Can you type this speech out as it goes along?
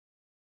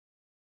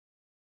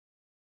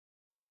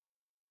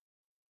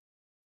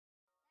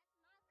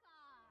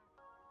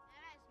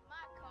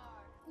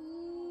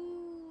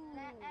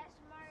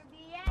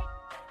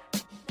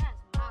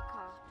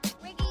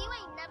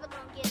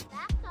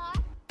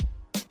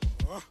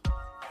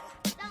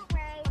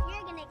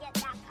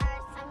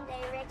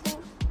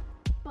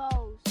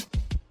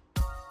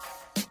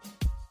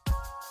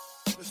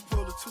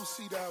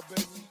out,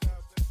 baby.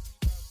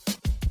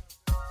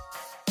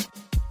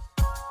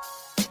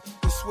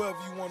 It's wherever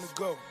you want to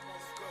go.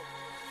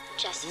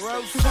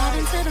 Vibe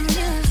into the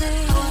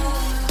music.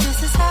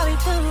 This is how we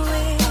do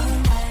it.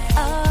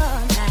 All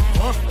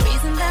night.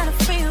 Breezing down the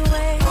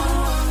freeway.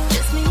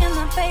 Just me and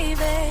my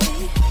baby.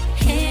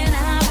 In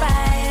our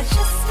ride.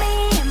 Just me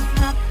and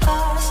my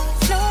boss.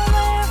 No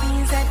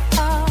worries at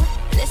all.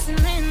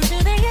 Listening to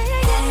the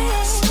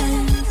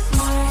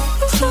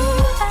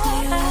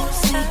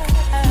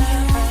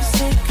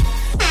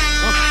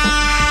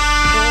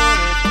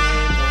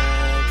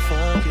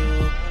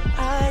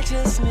I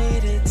just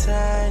needed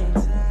time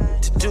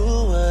to do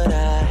what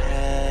I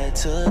had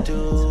to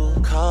do.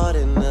 Caught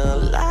in the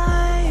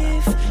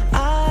life,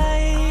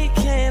 I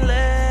can't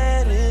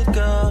let it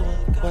go.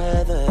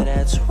 Whether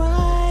that's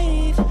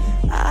right,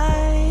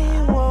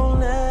 I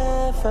won't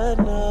ever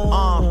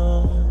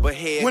know. But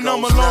here when goes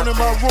I'm alone in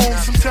my room,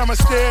 sometimes I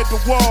stare at the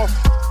wall.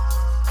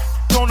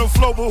 On the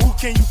floor, but who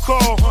can you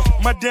call?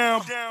 My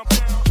damn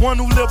one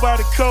who live by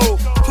the code.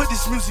 Put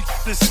this music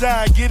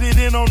aside, get it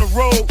in on the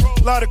road.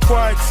 Lot of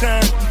quiet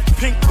time,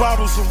 pink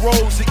bottles of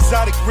rose,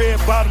 exotic red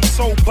bottoms,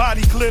 soul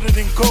body glittered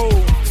in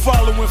gold.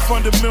 Following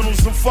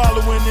fundamentals, I'm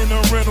following in a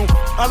rental.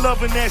 I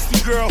love a nasty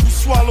girl who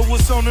swallow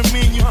what's on the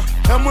menu.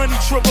 That money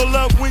triple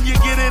up when you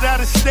get it out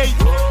of state.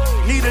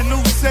 Need a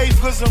new safe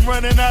cause I'm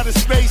running out of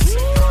space.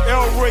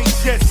 L-Ray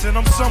jets and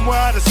I'm somewhere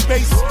out of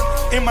space.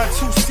 In my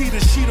two-seater,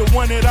 she the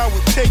one that I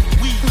would take.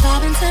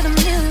 Vibing to the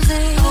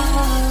music.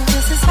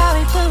 This is how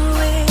we do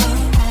it.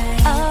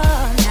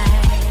 All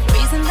night.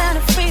 Breezing down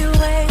the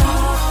freeway.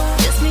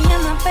 Just me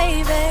and my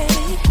baby.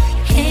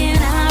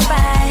 In our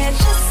ride.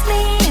 Just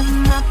me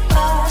and my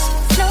boss.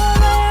 No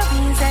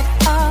worries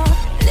at all.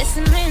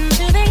 Listening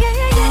to the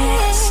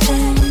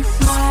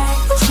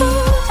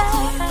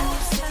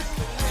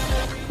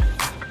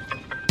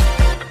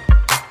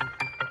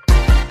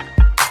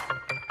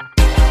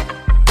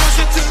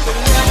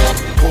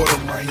Port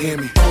of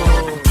Miami,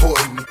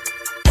 important me.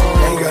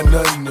 Ain't got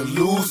nothing to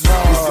lose.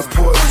 It's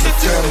important to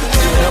family.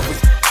 Never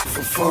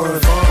for fun,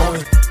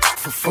 only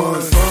for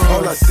fun.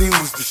 All I seen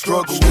was the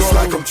struggle. It's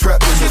like I'm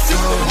trapped in the sun.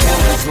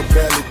 Mortgage were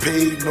barely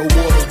paid, no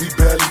water, we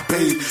barely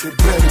paid. There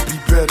better be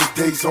better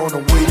days on the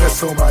way.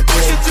 That's on my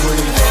day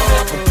grade.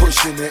 I'm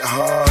pushing it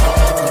hard,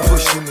 I'm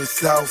pushing it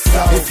south.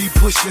 If he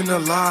pushing a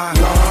lie,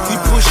 he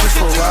pushing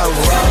for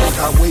hours.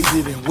 I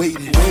waited and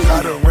waited.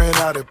 I done ran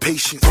out of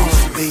patience.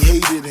 They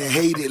hated and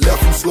hated,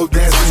 left them slow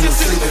dancing and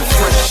sitting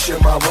fresh in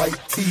my white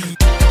tee.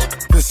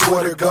 And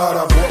swear to God,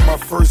 I bought my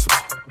first.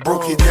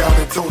 Broke it down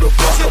and tore the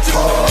block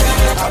apart.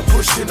 I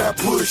push and I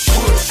push. I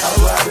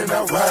ride and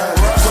I ride.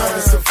 Trying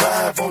to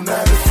survive on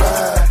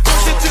 95.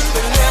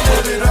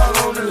 Put it all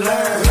on the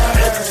line.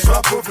 At the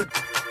drop of it.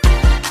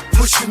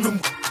 Pushing them.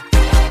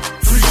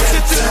 3 at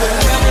a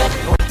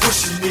time. I'm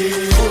pushing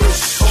it.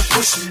 I'm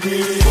pushing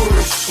it.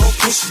 I'm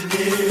pushing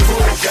it.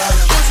 I got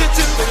it.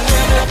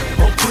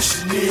 I'm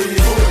pushing it.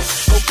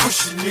 I'm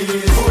pushing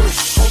it.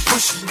 I'm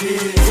pushing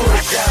it.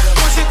 I got it.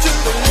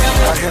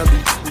 I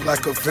handle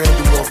like a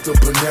vandal off the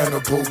banana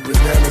boat.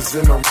 Bananas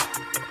in them.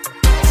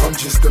 I'm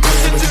just a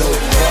man to know.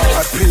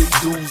 I paid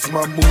dues,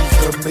 my moves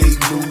done made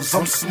news.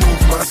 I'm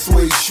smooth, my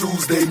suede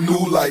shoes, they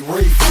new like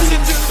Ray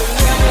Foods.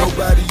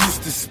 Nobody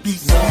used to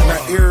speak,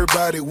 now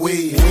everybody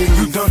wave.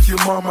 You dunk your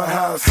mama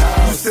house,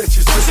 you set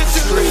your sister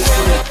straight.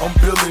 I'm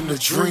building a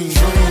dream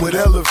with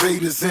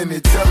elevators in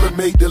it. Tell her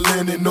make the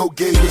linen, no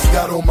gators.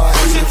 Got on my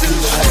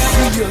haters.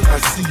 I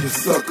see you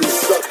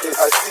suckers.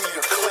 I see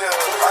you clear.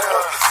 I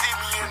know you see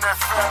me in that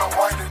phantom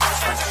whiter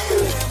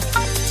than years.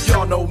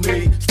 Y'all know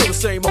me, still the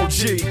same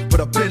OG, but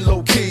I've been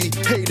low-key.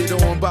 Hated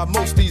on by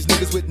most these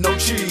niggas with no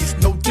cheese,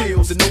 no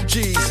deals and no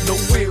G's, no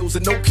wheels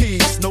and no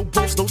keys, no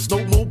boats, no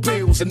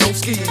snowmobiles and no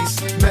skis.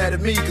 Mad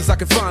at me cause I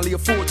can finally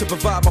afford to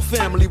provide my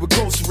family with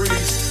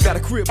groceries. Got a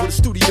crib with a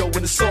studio and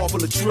a saw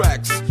full of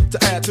tracks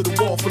to add to the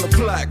wall full of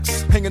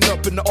plaques. Hanging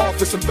up in the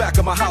office and back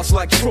of my house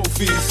like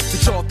trophies.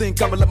 Did y'all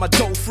think I'ma let my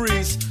dough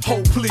freeze?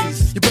 Hold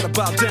please, you better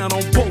bow down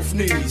on both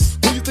knees.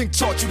 Who you think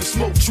taught you to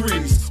smoke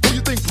trees? Who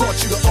you think brought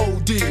you to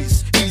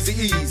ODs?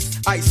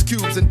 Eazy-E's, Ice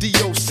Cubes and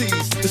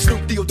DOC's, the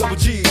Snoop D-O-double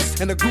G's,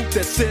 and a group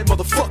that said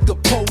motherfuck the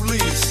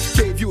police.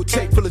 Gave you a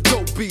tape full of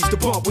dope beats to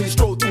bump when you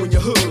stroll through in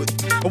your hood.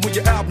 And when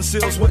your album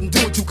sales wasn't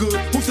doing too good,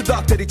 who's the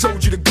doc that he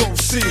told you to go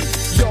see?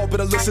 Y'all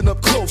better listen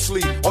up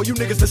closely. All you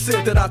niggas that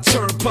said that I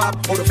turn pop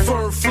or the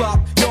firm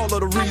flop, y'all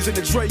are the reason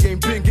that Dre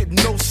ain't been getting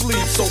no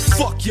sleep. So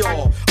fuck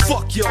y'all,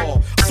 fuck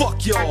y'all,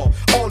 fuck y'all,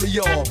 all of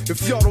y'all.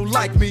 If y'all don't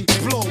like me,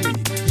 blow me.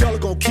 Y'all are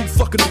gonna keep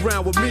fucking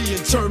around with me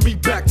and turn me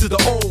back to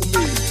the old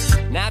me.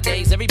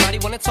 Nowadays, everybody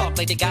wanna talk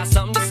like they got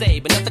something to say,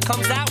 but nothing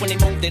comes out when they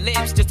move their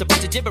lips. Just a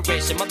bunch of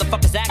gibberish, and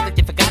motherfuckers act like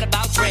they forgot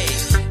about Dre.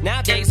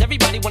 Nowadays,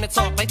 everybody wanna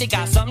talk like they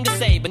got something to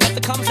say, but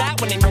nothing comes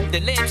out when they move their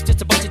lips.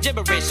 Just a bunch of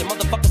gibberish, and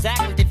motherfuckers act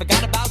like they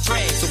forgot about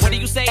Dre. So what do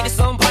you say to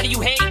somebody you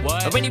hate?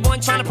 What? Or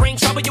anyone trying to bring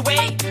trouble your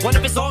way? One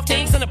of his off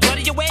things in the blood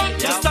of your way?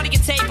 Just study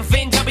your tape of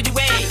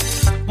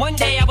NWA. One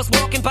day I was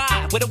walking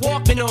by with a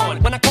Walkman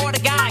on, when I caught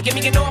a guy, give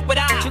me an awkward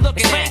eye. You look,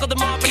 strangled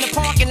him off in the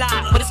parking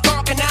lot with his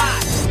car and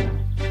I.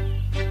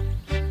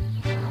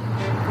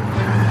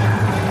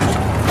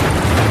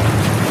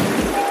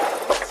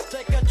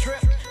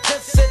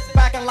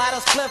 Light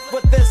a spliff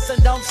with this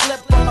and don't slip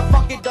on a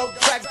funky dope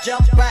track.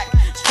 Jump back,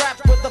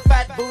 strapped with a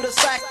fat Buddha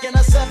sack and a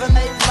 7-8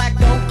 black.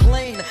 Don't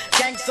clean,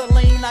 gangsta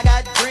lean. I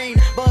got green,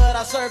 but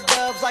I serve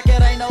dubs like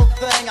it ain't no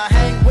thing. I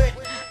hang with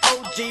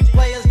OG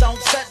players,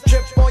 don't set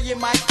trip or you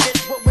might get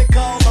what we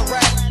call a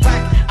rat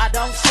pack. I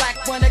don't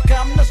slack when it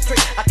come to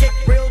street. I kick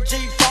real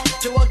G-funk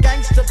to a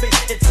gangsta beat.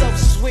 It's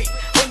so sweet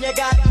when you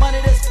got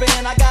money to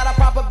spend. I got a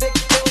proper big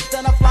tilt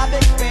and a fly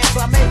big band, so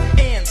I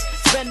make ends.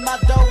 Spend my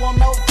dough on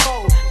no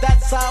foe.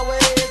 That's how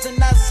it is and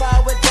that's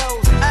how it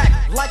goes.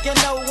 Act like you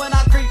know when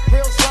I creep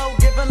real slow,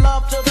 giving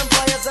love to them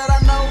players that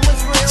I know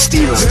is real.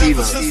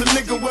 Steve. Since a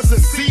nigga was a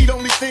seed,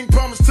 only thing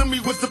promised to me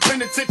was the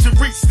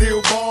penitentiary.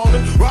 Still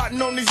ballin',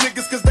 riding on these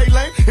niggas cause they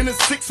lame. In a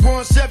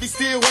 6-1 Chevy,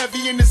 still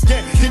heavy in this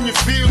game. Can you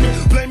feel me?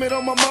 Blame it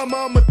on my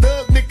mama, I'm a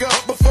thug nigga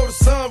up before the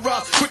sun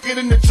rise. Quicker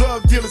than the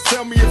drug dealers,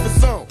 tell me if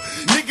it's on.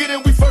 Nigga,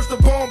 then we first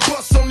up on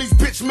bust on these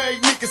bitch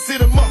made niggas,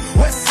 hit 'em up.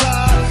 West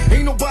side,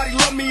 ain't nobody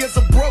love me as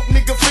a broke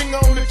nigga. Finger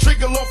on the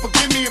trigger, Lord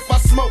forgive me if I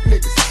smoke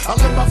niggas. I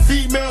love my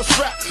female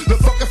strap, the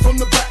fucker from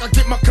the back. I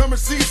get my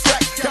currency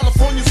stacked.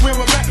 California's where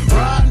I'm at.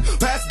 Riding,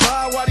 pass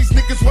by while these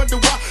niggas wonder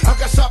why I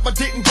got shot but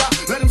didn't die.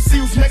 Let them see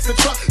who's next to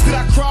try. Did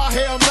I cry?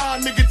 Hell nah,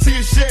 nigga,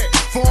 tears shed.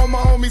 For all my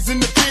homies in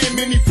the pen,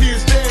 many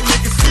peers dead,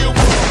 niggas still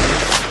born.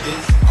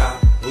 This how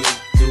we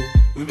do.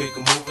 We make a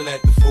move and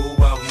act the fool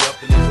while we up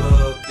in the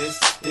club. This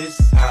is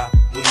how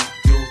we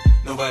do.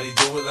 Nobody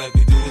do it like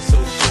we do it, so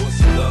show us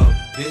some love.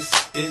 This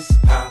is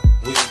how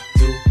we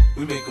do.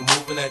 We make a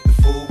move and act the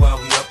fool while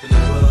we up in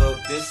the club.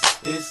 This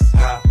is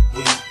how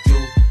we do.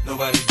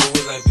 Nobody do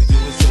it like we do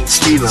it, so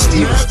Steve.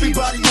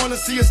 Everybody wanna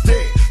see us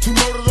dead. 2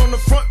 murdered on the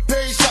front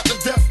page, shot to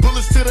death,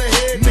 bullets to the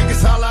head.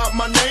 Niggas holler out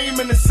my name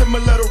and it's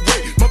similar to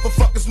rape.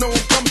 Motherfuckers know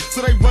I'm coming,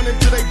 so they run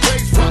into their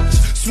graves. Watch,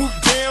 swoop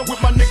down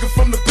with my nigga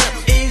from the back.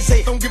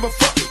 Easy. Don't give a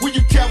fuck when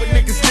you coward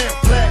niggas now.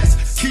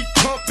 Blast, keep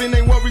pumping,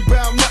 ain't worry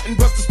about nothing.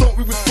 Busters thought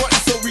we was frontin',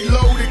 so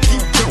reload and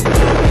keep going.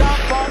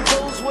 Jump on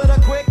fools with a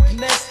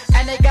quickness,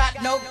 and they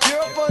got no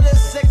cure for this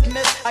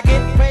sickness. I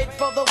get paid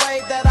for the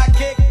way that I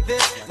kick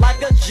this,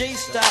 like a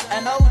G-star,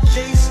 an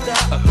OG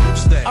star.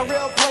 A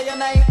real player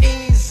named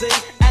Easy,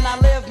 and I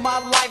live my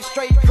life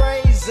straight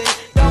crazy.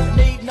 Don't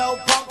need no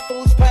punk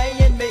fools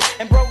paying me,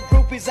 and broke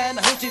groupies and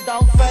hoochies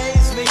don't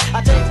faze me.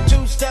 I take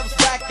 2 steps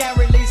back and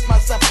release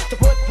myself to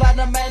put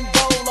platinum and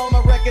gold on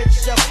a record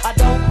shelf. I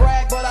don't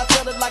brag, but I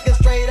tell it like it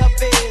straight up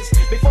is.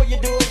 Before you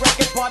do a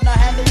record, partner,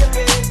 handle your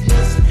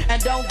business,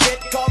 and don't get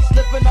caught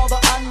slipping on the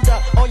under,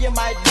 or you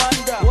might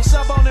wonder what's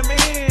up on them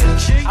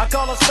ends. G? I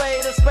call a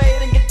spade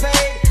and get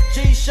paid.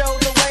 G shows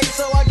the way,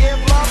 so I give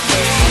love to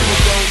it.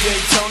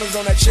 Daytonas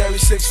on that cherry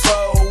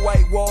 6-4,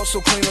 white wall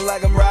so clean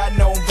like I'm riding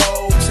on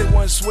Vogue. Hit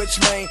one switch,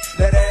 man,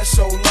 that ass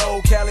so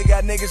low. Cali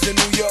got niggas in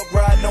New York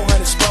riding on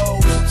 100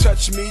 spokes.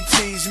 Touch me,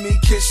 tease me,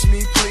 kiss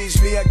me,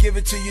 please me. I give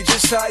it to you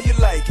just how you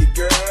like it,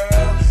 girl.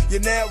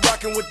 You're now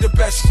rocking with the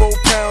best. 4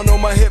 pound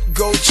on my hip,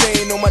 gold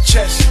chain on my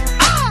chest.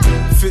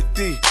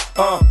 50,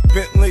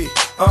 Bentley,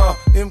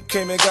 them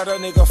came and got a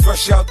nigga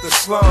fresh out the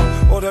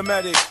slum.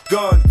 Automatic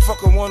gun,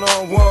 fuck a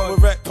one-on-one. With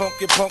rat punk,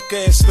 your punk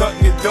ass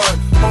stuntin', you done.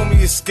 Homie,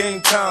 it's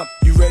game time,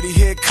 you ready,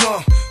 here it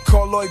come.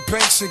 Call Lloyd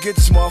Banks and get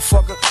this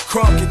motherfucker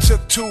crunk. It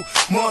took 2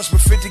 months,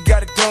 but 50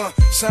 got it done.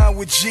 Signed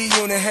with G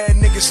on it, had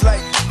niggas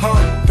like,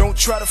 don't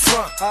try to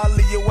front, I'll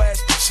leave your ass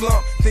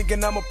slump.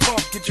 Thinking I'm a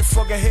punk, get your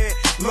fucking head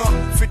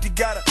lump. 50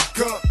 got a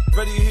gun,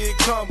 ready, here it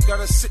come.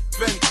 Gotta sit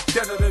ready,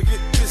 better to get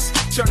this.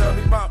 Cheddar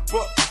in my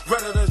butt,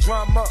 better to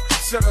drama.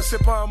 Set a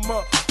sip on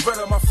up,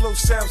 better my flow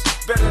sounds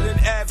better than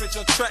average.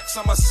 On tracks,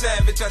 I'm a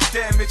savage, I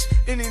damage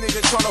any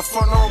nigga tryna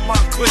front on my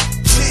clip.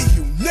 G,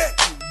 you net,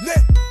 you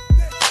net.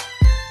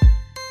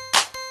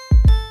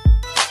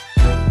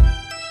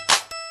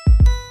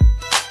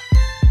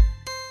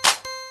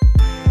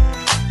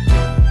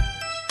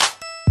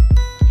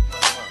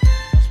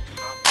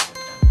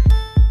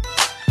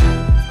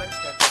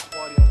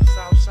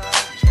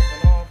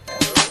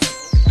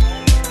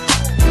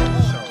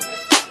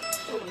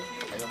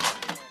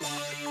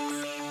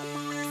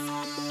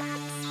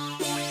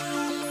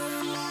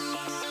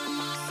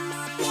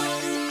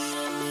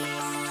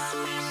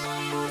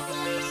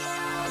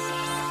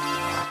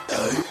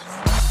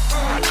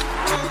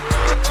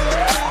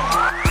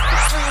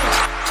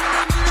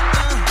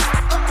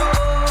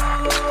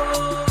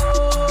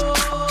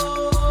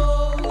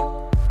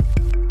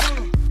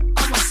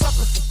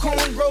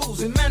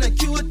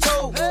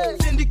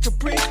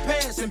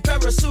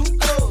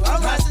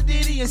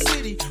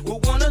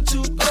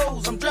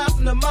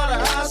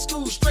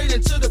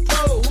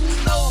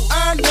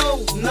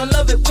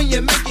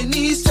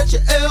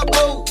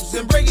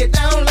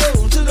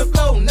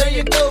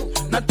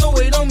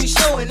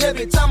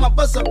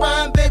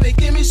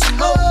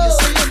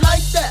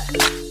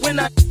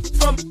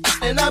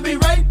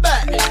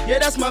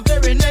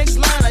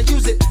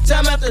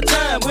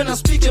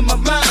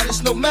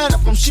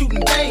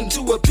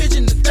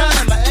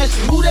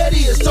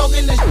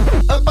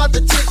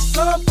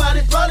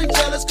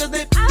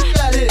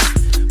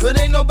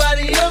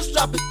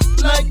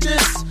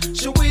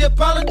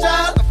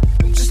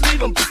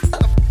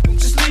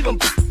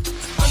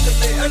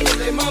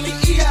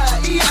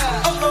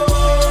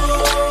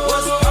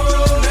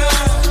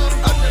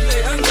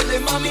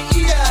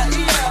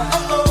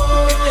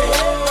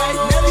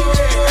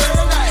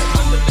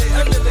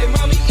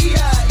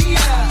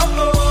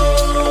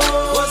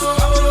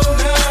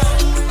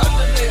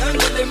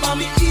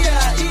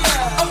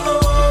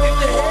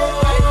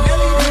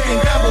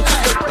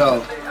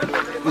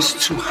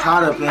 too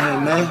hot up in here,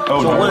 man.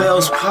 Oh, so no. what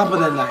else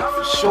poppin' tonight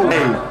for sure?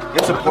 Hey,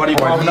 it's a party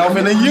popping off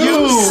in the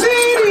U.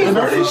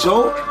 For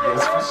sure?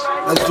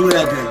 Let's do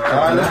that then.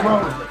 Alright, let's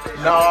roll.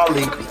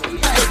 Gnarly.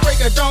 Break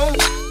it down,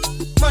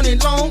 money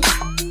long.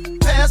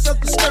 Pass up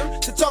the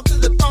skirt to talk to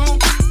the phone.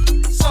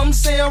 Some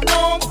say I'm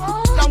wrong,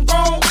 I'm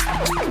wrong.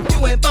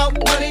 You ain't about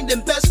money,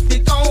 then best be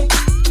gone.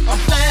 I'm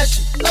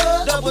flashing,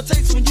 double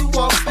takes when you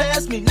walk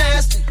past me,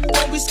 nasty.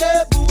 Don't be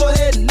scared, boo, go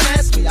ahead and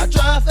ask me. I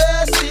drive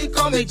fast, see,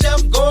 call me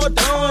Jeff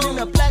Gordon in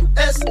a black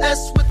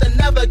SS with the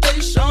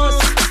navigation.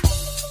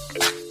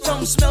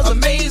 Something smells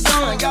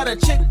amazing. Got a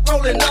chick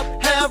rolling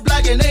up, half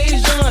black and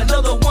Asian.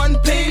 Another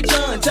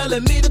one-pager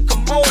telling me to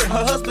come home.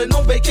 Her husband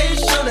on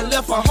vacation and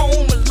left her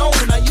home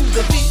alone. I use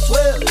the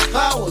B12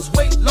 powers,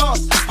 weight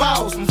loss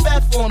powers. From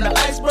fat form to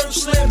iceberg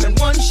slim in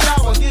one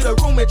shower. Get a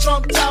room at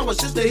Trump Towers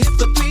just to hit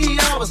the 3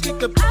 hours. Kick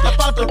the up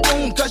out the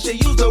room cause she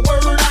used the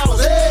word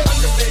hours. Hey,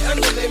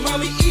 underlay,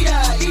 mommy,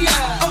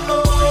 E-I.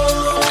 Uh-oh.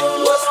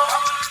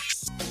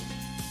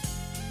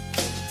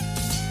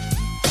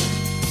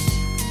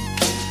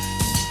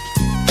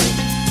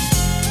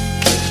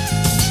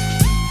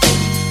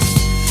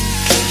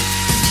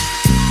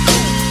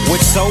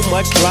 With so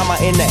much drama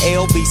in the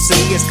LBC,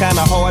 it's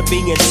kinda hard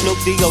being Snoop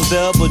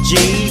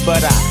D-O-double-G.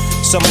 But I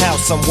somehow,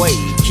 someway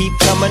keep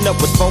coming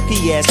up with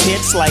funky ass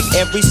hits like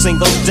every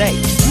single day.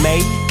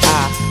 May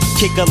I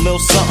kick a little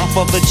something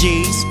for the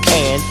G's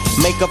and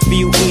make a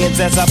few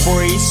ends as I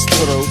breeze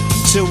through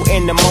 2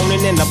 in the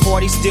morning and the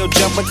party still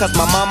jumping cause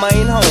my mama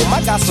ain't home. I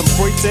got some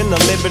freaks in the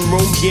living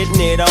room getting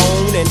it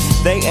on and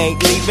they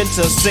ain't leaving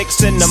till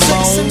 6 in the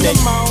morning.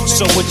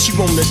 So what you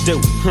wanna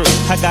do?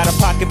 I got a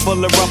pocket full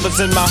of rubbers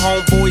and my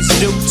homeboys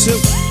do too.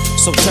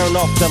 So turn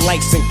off the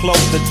lights and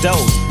close the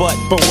doors. But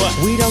what?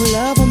 We don't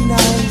love them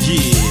now.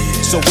 Yeah.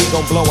 So we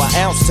gon' blow an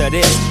ounce to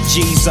this.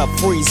 G's up,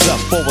 freeze up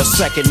for a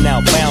second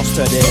now, bounce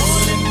to this.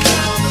 Rolling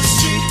down the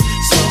street,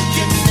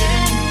 smoking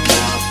in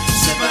now,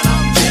 sipping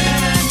on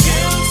gin and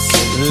gills.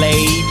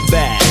 Laid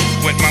back.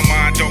 With my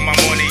mind on my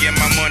money and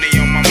my money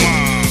on my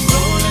mind.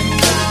 Rolling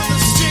down the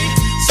street,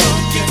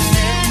 smoking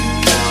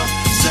in now,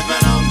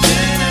 sipping on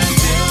gin and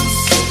gills.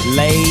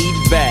 Laid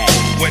back.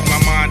 With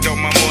my mind on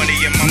my money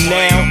and my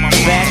money Now on my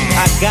that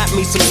mind. I got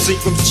me some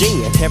Seagram's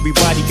gin.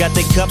 Everybody got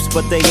their cups,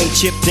 but they ain't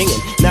chipped in.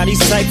 Now these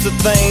types of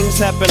things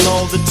happen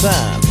all the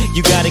time.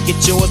 You gotta get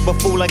yours,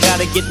 but fool, I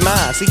gotta get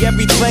mine. See,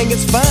 everything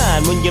is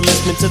fine when you're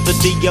listening to the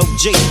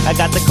D.O.G. I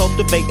got the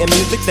cultivating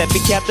music that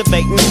be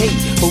captivating he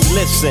who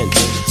listens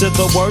to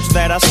the words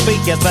that I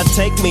speak as I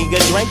take me a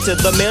drink to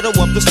the middle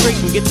of the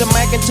street and get to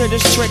mackin' to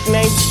this trick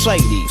named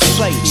Sadie.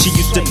 She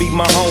used to be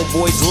my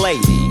homeboy's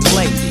lady.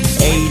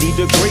 80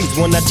 degrees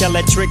when I tell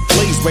that trick,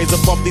 please raise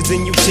up off these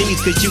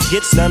NUTs, cause you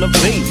get none of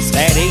these.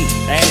 At ease.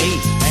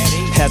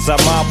 As I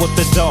mob with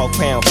the dog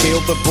pound, feel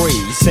the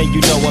breeze. Say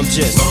you know I'm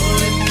just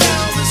Rolling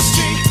down the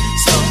street,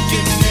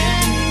 smoking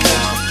in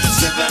now,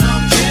 sipping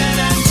on gin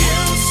and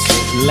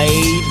gills.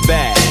 laid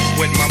back.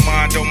 With my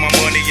mind on my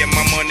money and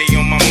my money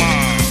on my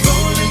mind.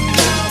 Rolling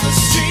down the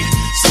street,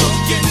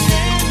 smoking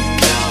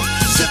in now,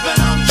 sipping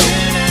on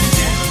gin and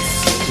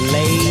gills.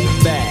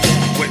 Laid back.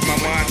 With my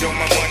mind on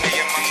my money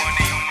and my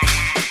money on my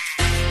mind.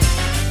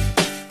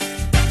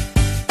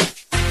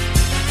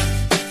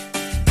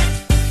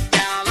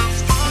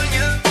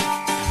 California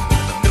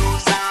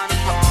knows how to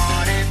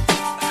party.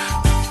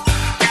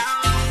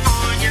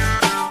 California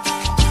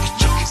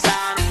knows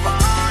how to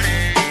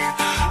party.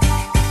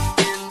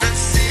 In the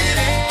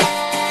city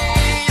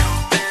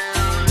of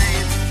LA.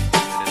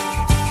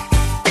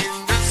 In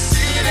the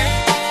city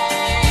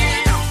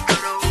of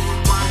good old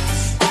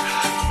ones.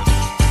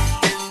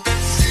 In the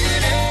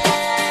city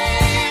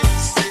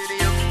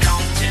of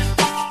Compton.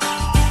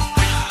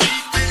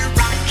 Keep it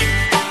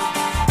rockin'.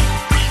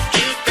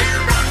 Keep it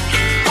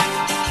rockin'.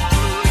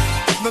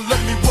 Now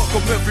let me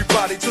welcome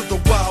everybody to the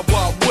Wild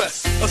Wild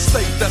West, a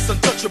state that's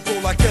untouchable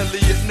like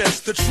Elliot Ness.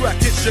 The track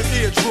hits your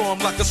eardrum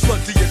like a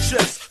slug to your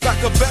chest,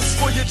 like a vest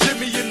for your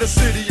Jimmy in the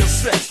city of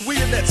sex.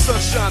 We in that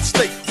sunshine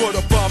state where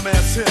the bomb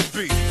ass him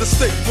be, the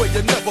state where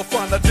you never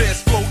find a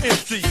dance floor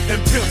empty and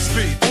pimp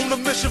speed. On a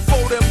mission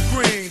for them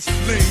greens,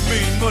 lean,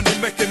 mean, money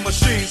making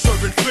machines,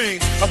 serving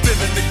fiends. I've been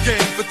in the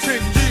game for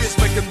 10 years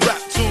making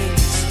rap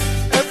tunes.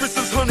 Ever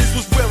since Honeys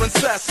was wearing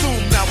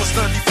Sassoon, now it's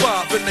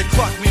 95 and they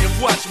clock me and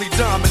watch me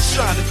diamond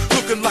shining,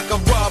 looking like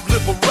I'm Rob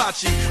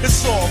Liberace.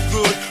 It's all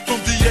good from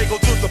Diego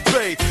to the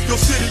Bay. Your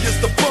city is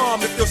the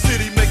bomb if your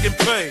city making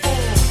pain.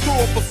 Throw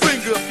up a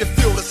finger if you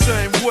feel the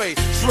same way.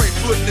 Straight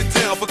putting it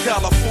down for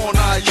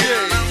California,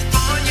 yeah.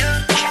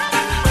 California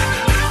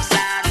knows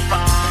how to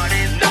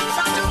party. Knows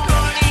how to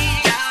party.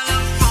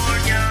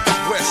 California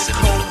West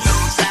Coast.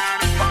 knows how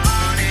to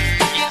party.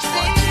 That's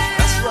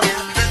right.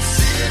 In the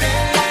city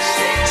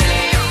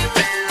of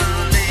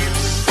LA.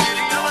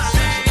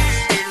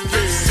 In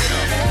the city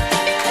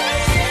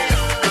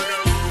of good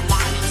old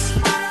ones.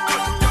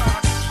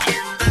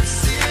 In the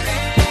city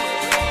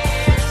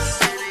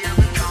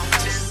of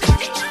Compton.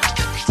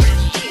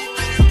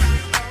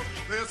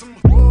 There's some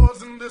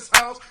whores in this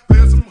house.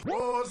 There's some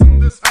whores in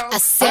this house. I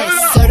said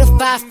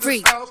certified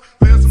freak,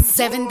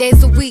 7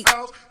 days a week.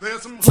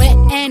 Wet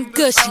and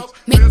gushy,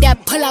 make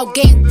that pull-out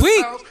game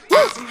weak.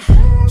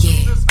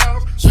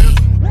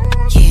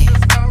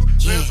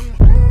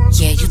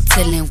 Yeah, you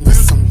dealing with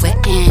some wet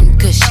and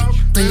gushy.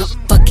 Bring a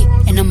bucket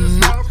and a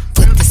mop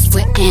for this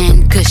wet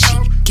and gushy.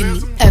 Give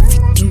me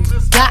everything you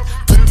got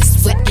for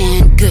this wet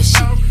and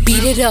gushy.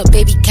 Beat it up,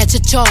 baby, catch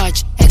a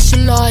charge. Extra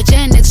large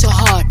and extra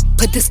hard.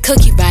 Put this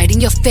cookie right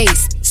in your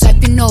face. Swipe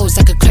your nose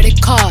like a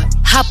credit card.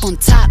 Hop on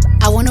top,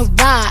 I wanna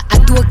ride. I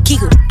do a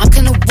giggle, I'm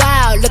kinda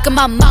wild. Look at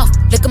my mouth,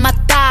 look at my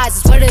thighs.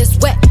 It's wet, it's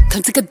wet,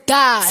 come take a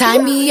dive. Tie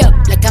me up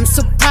like I'm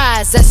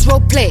surprised. That's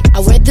roleplay,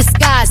 I wear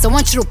disguise. I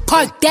want you to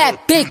park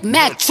that Big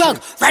Mac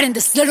truck right in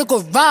this little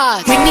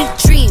garage. Make me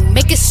dream,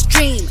 make it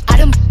stream. Out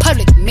in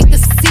public, make the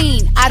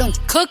scene. I don't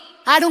cook,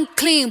 I don't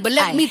clean, but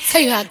let me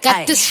tell you, I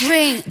got this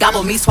ring.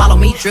 Gobble me, swallow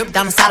me, drip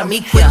down inside of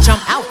me. Quick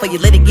jump out for you,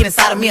 let it get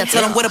inside of me. I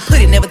tell them where to put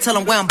it, never tell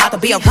them where I'm about to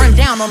be. I run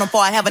down on them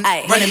before I have a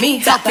running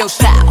me. Talk your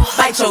style,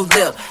 bite your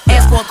lip.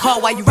 Ask for a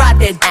call while you ride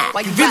that.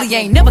 Why you really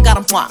ain't never got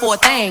him for a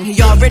thing.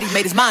 He already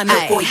made his mind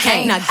up before he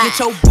came. Now get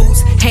your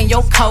boots, hang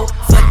your coat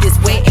for this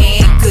wet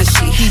and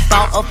gushy. He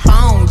bought a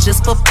phone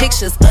just for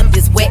pictures of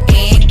this wet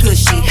and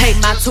gushy. Pay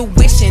my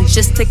tuition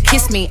just to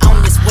kiss me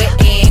on this wet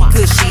and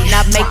gushy.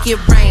 Now make it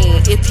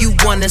rain if you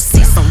wanna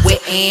see some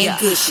wet and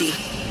gushy.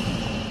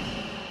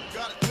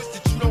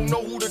 Don't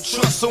know who to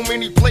trust. So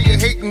many player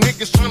hating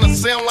niggas trying to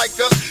sound like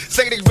us.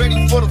 Say they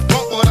ready for the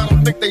funk, but I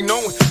don't think they know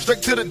it.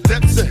 Straight to the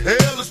depths of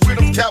hell is where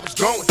them cowards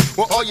going.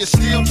 Well, all you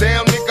still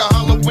down, nigga,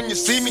 holler when you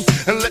see me.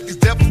 And let these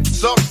devils be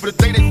sorry for the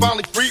day they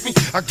finally freed me.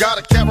 I got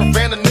a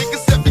caravan of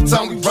niggas every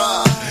time we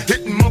ride.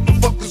 Hitting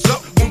motherfuckers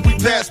up when we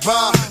pass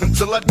by.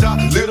 Until I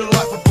die, live the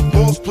life of a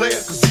boss player.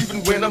 Cause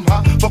even when I'm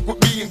high, fuck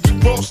with me and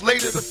get crossed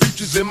later. The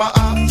future's in my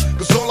eyes.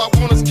 Cause all I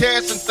want is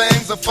cash and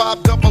things. A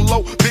 5 double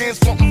O, Benz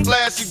wantin'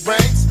 flashy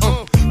rings.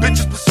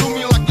 Bitches pursue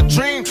me like a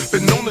dream.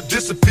 Been known to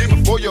disappear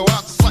before your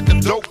eyes, it's like a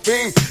dope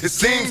thing. It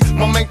seems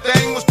my main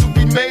thing was to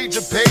be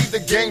major. Pay the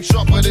game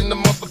sharper than the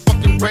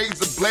motherfucking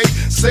razor blade.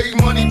 Save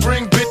money,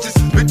 bring bitches,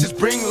 bitches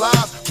bring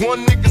lies.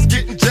 One nigga's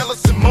getting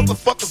jealous and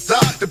motherfuckers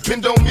die.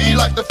 Depend on me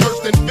like the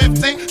first and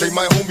 15. They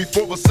might hold me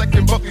for a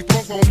second, but these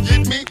punks won't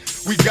get me.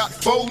 We got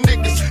 4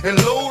 niggas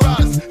and low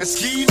riders and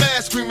ski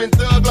masks screaming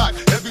thug life.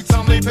 Every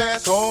time they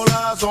pass, all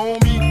eyes on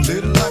me.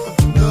 Live the life of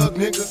a thug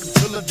nigga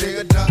until the day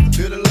I die.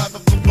 Live the life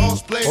of a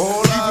boss player.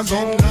 All eyes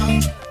on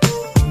me.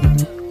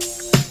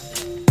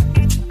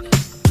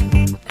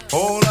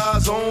 All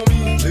eyes on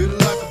me. Live the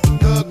life of a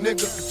thug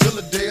nigga until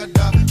the day I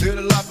die. Live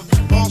the life of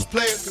a boss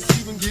player, cause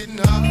even getting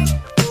high.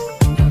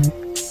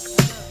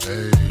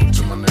 Hey,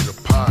 to my nigga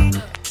Pac.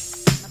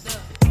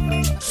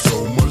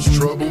 So much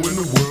trouble in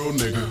the world,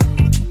 nigga.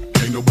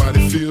 Ain't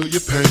nobody feel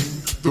your pain.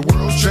 The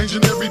world's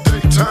changing every day,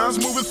 time's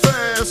moving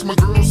fast. My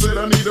girl said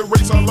I need a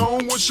race, how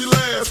long will she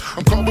last?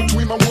 I'm caught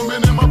between my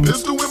woman and my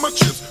pistol and my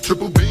chips.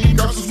 Triple beam,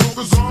 got some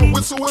smokers on,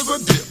 whistle as I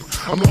dip.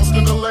 I'm lost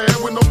in the land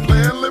with no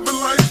plan, living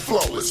life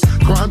flawless.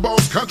 Crime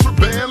balls,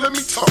 contraband, let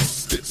me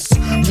toss this.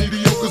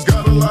 Mediocre's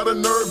got a lot of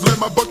nerve, let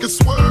my bucket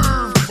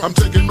swerve. I'm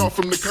taking off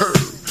from the curb.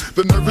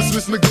 The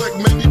nervousness, neglect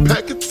made me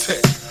pack a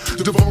tech.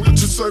 Devoted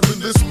to serving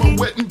this, my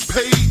wet and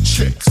paid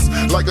checks.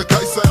 Like a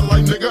kite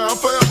satellite, nigga, I'm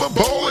forever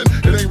ballin'.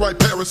 It ain't right,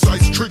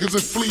 parasites, triggers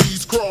and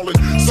fleas crawling.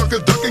 Sucker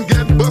ducking,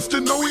 get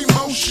busted, no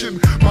emotion.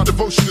 My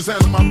devotion is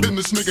handling my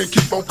business, nigga, and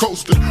keep on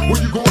coasting.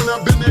 Where you going,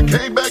 I've been there,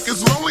 came back,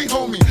 it's lonely,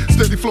 homie.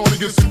 Steady flowing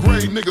against the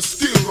grain, niggas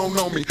still don't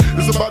know me.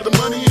 It's about the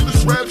money in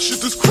this rap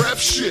shit, this crap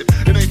shit.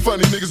 It ain't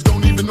funny, niggas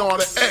don't even know how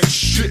to act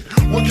shit.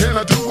 What can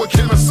I do, what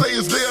can I say,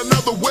 is there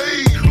another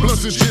way?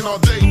 Blunts and gin all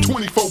day,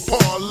 24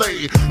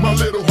 parlay. My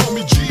little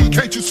homie G,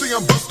 can't you see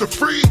I'm buster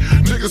free?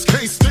 Niggas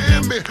can't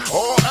stand me,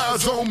 all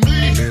eyes on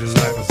me. Live the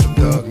life as a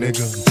thug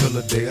nigga until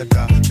the day I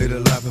die. Live the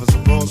life as a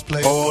boss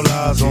player, all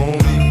eyes on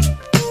me.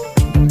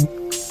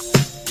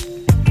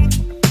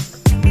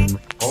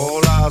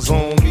 All eyes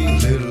on me.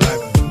 Live the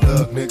life as a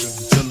thug nigga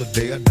until the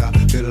day I die.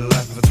 Live the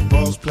life as a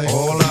boss player,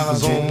 all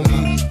eyes on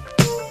me.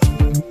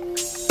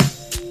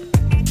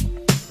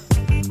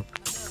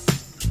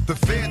 The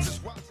feds is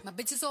My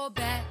bitches all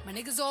bad, my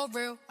niggas all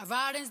real. I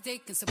ride in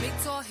dick in some big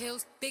tall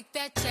hills, big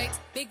fat checks,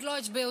 big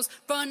large bills.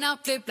 Run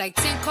out, flip like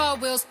 10 car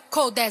wheels.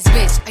 Cold ass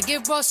bitch, I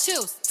give raw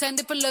chills. 10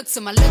 different looks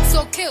and my lips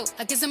so kill.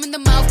 I kiss him in the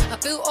mouth, I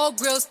feel all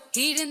grills.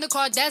 Heat in the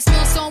car, that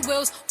smells on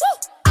wheels.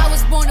 Woo! I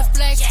was born to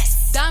flex,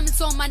 yes.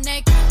 Diamonds on my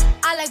neck.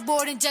 I like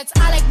boarding jets,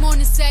 I like more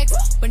than sex.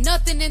 But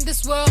nothing in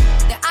this world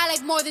that I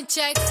like more than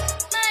checks.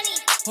 Money.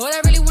 All I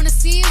really wanna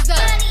see is the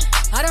money.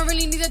 I don't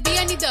really need a D,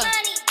 I need the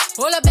money.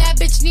 All a bad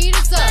bitch need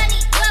is the money.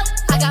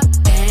 I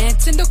got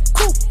bands in the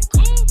coop,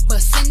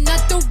 bustin'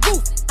 out the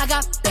roof. I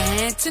got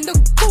bands in the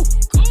coop.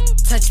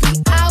 Touch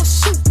me, I'll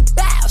shoot.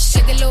 Bow,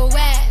 shake a little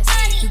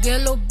ass. You get a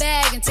little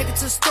bag and take it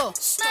to the store.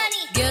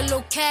 Get a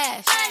little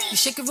cash. You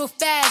shake it real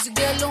fast, you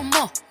get a little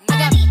more. I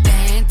got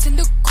bands in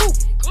the coop,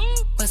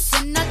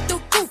 bustin' out the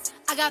roof.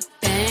 I got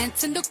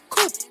bands in the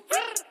coop,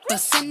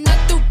 bustin'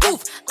 out the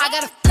roof. I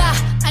gotta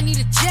fly, I need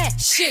a jet.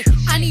 Shit,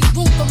 I need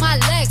room for my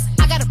legs.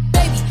 I got a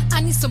baby,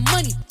 I need some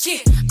money, yeah.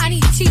 I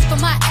need teeth for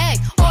my egg.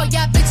 All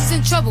y'all bitches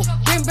in trouble.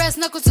 Bring brass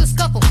knuckles to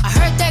scuffle. I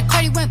heard that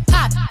Cardi went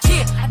pop,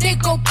 yeah. I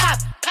did go pop,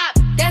 pop.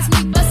 That's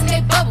me busting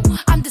that bubble.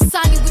 I'm the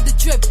Sonny with the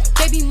drip,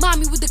 baby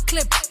mommy with the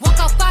clip. Walk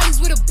out bodies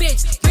with a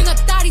bitch, bring a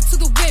thotty to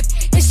the whip.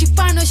 Is she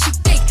fine or she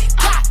fake?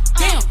 God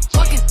damn,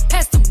 walking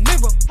past the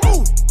mirror.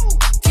 Ooh,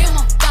 damn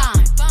I'm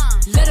fine.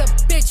 Let a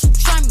bitch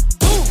try me.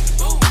 Boom,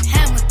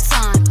 hammer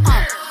time.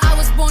 I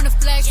was born to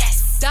flex.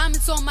 Yes.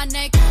 Diamonds on my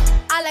neck.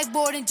 I like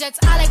boarding jets.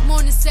 I like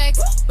more than sex,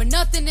 but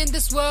nothing in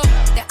this world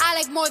that I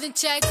like more than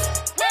checks.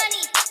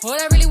 Money. All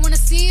I really wanna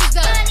see is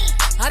the money.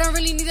 I don't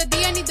really need a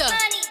D, I need the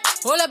money.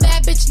 All a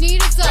bad bitch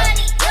need is the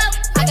money.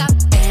 I got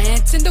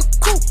bands in the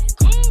coop,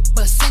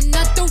 bustin'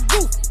 out the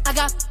roof. I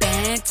got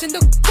bands in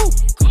the coop.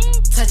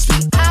 Touch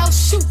me, I'll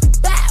shoot.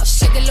 Bow,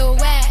 shake a little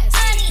ass.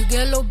 Money. You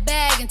get a little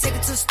bag and take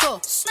it to the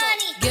store.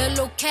 Money. Get a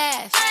little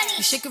cash. Money.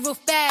 You shake it real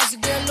fast, you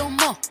get a little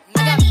more.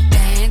 Money. I got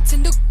bands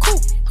in the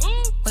coop,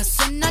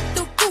 bustin' out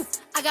the roof.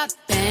 I got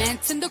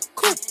bands in the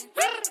coop.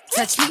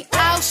 Touch me,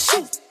 I'll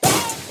shoot.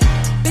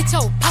 Bitch,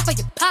 oh, Papa,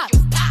 you pop.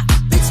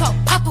 Bitch, oh,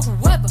 Papa,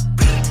 whoever.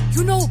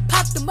 You know who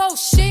pop the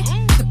most shit?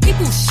 The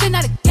people who shit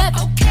not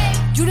together.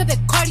 You know that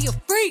cardio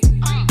freak.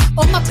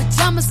 All my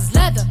pajamas is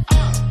leather.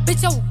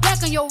 Bitch, I will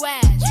black on your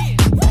ass.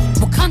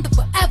 Wakanda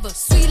forever.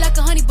 Sweet like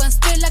a honey bun,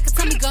 spit like a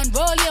Tommy gun.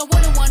 Roll it on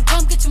 101.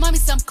 Come get your mommy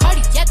some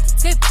Cardi at the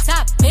tip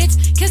top,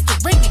 bitch. Kiss the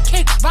ring and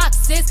kick rock,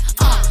 sis.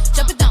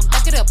 Jump it down,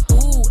 back it up.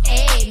 Ooh,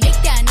 ayy. Make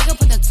that nigga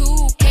put the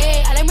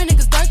 2K. I like my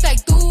niggas dark like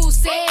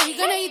say. He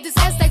gonna eat this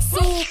ass like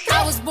soup.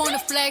 I was born to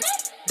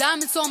flex.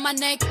 Diamonds on my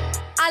neck.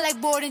 I like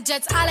boarding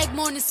jets. I like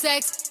more than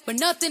sex, but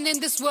nothing in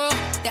this world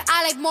that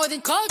I like more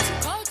than culture.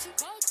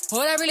 All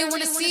I really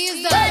wanna see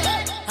is the money.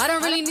 I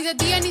don't really need a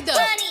D, I need the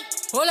money.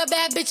 All a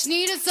bad bitch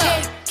need is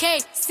a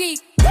KKC.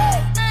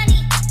 Money.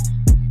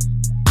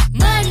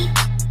 Money.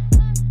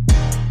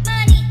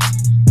 Money.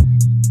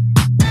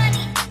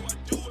 Money.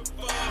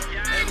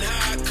 And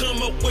how I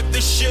come up with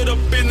this shit up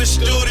in the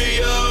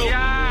studio.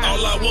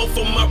 All I want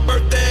for my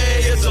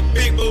birthday is a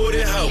big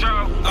booty hoe.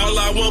 All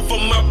I want for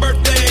my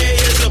birthday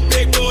is a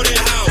big booty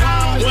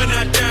hoe. When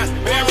I die,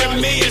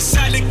 bury me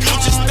inside the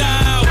Gucci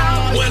style.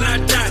 When I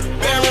die,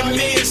 bury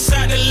me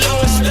inside the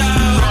Louis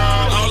style.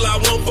 All I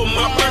want for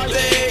my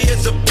birthday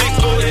is a big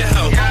booty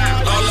hoe.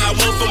 All I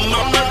want for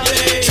my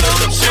birthday is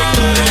a big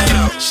booty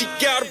hoe. She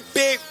got a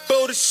big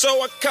booty, so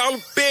I call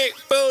her big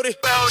booty.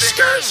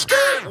 Skirt,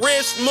 skirt,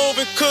 wrist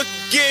moving, cooking,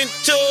 getting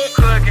to it.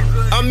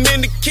 I'm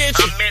in the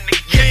kitchen,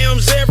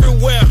 yams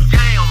everywhere.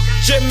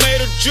 Just made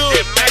a jewel,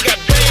 I got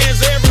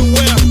bands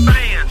everywhere.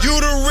 You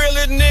the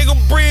realest nigga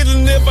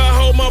breathing if I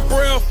hold my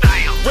breath.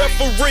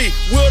 Referee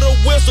with a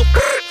whistle,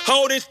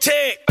 hold his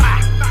tag.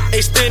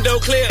 Extendo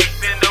clip,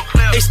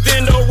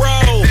 extendo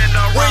roll.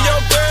 When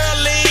your girl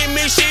leave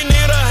me, she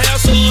need a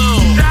house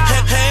alone.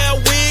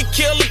 Had weed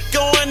killer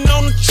going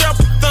on the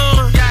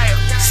trap-a-thon.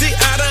 See,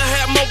 I done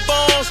had more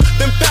bombs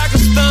than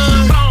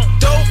Pakistan.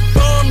 Dope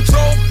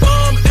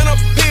bomb, and a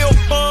pill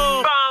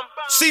bomb.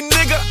 See,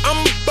 nigga, I'm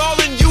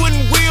ballin', you in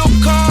wheel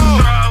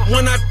car.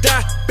 When I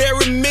die,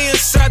 bury me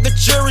inside the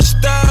jury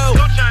style.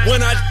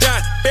 When I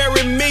die,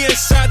 bury me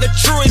inside the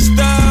truest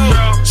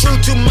style. True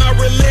to my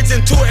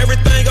religion, to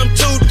everything, I'm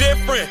too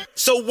different.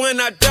 So when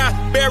I die,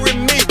 bury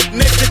me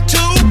next to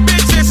two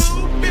bitches.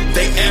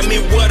 They ask me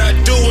what I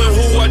do and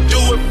who I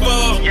do it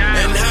for,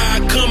 and how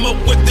I come up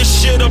with this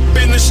shit up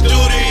in the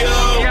studio.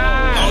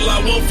 All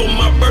I want for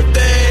my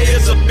birthday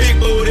is a big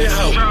booty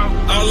hoe.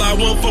 All I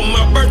want for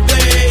my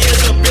birthday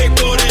is a big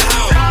booty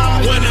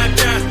hoe. When I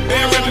die,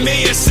 bury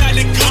me inside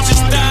the Gucci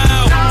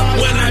style.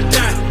 When I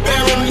die,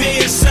 bury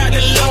me inside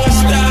the Louis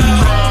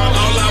style.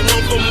 All I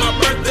want for my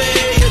birthday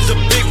is a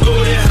big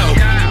booty hoe.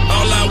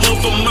 All I want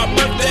for my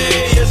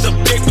birthday is a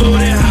big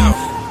booty hoe.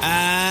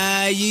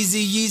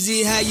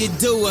 Yeezy, how you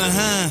doing,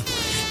 huh?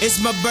 It's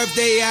my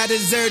birthday, I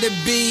deserve to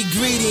be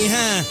greedy,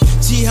 huh?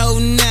 She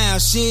holding out,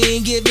 she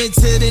ain't giving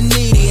to the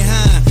needy,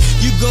 huh?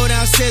 You go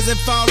downstairs and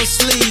fall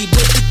asleep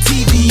with the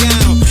TV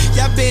on.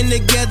 Y'all been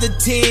together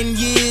 10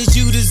 years,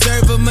 you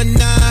deserve a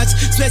menage.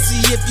 Especially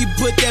if you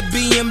put that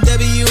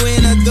BMW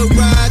in a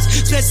garage.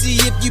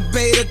 Especially if you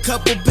paid a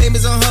couple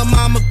payments on her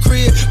mama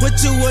crib. Went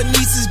to her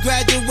niece's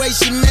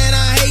graduation, man,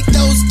 I hate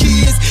those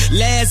kids.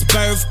 Last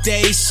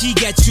birthday, she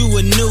got you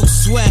a new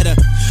sweater.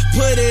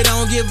 Put it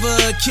on, give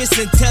her a kiss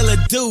and tell her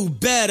do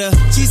better.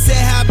 She said,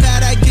 how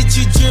about I get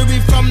you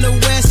jewelry from the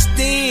West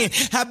End?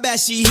 How about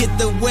she hit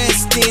the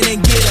West End and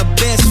get a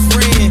best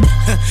friend?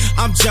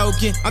 I'm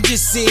joking, I'm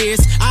just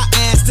serious. I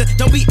asked her,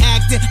 don't be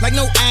acting like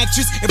no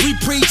actress. If we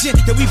preaching,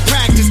 then we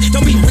practice.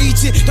 Don't be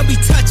reaching, don't be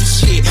touching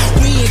shit.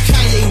 We in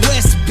Kanye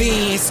West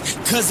Benz,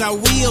 cause I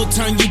will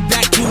turn you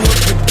back to a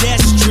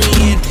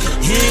pedestrian.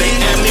 They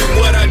ask me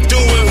what I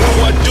do and who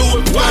I do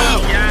it for,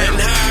 and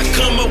how I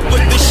come up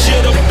with this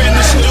shit up in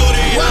the studio.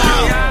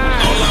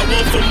 All I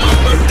want for my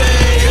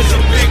birthday is a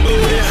big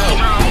booty hoe.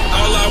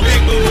 All I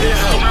big booty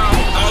hoe.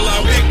 All I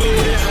big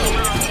booty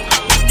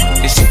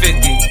hoe. It's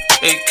 50,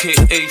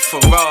 aka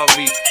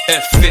Ferrari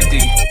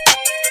F50.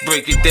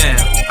 break it down.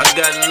 I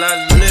got a lot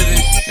of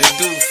living to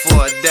do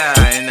before I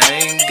die, and I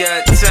ain't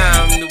got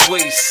time to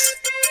waste.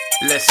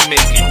 Let's make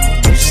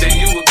it. You say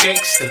you a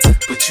gangster,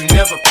 but you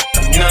never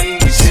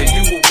nothing. You say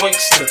you a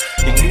wankster,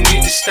 and you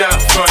need to stop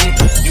frontin'.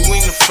 You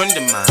ain't a friend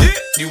of mine,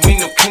 you ain't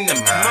no kin of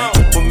mine.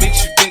 What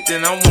makes you think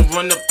that I won't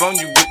run up on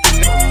you with the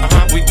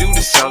We do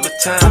this all the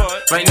time.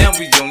 Right now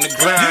we on the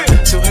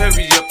grind, so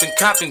hurry up and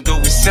cop and go.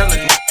 We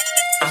sellin' it.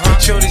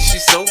 Shorty,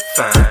 she's so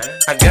fine,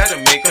 I gotta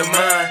make her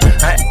mine.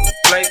 I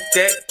like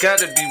that,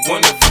 gotta be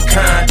one of a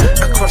kind.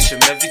 I crush him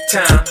every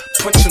time,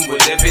 punch him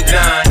with every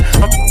line.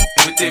 I'm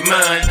with their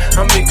mind,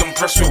 I make them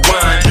press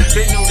rewind.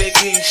 They know they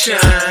can't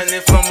shine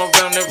if I'm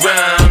around the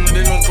rhyme.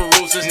 Been on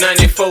parole since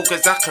 94,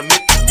 cause I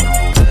commit.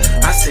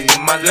 I say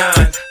in my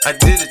line, I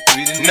did it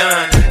 3 to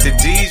 9. The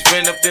D's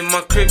ran up in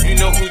my crib, you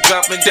know who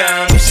dropping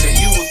down. You say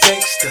you a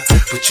gangster,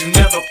 but you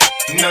never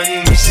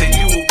nothing. You say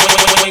you a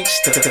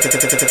wankster,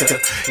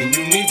 and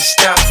you need to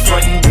stop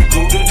frontin'. You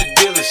go to the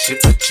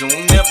dealership, but you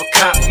don't never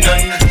cop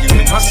nothing. You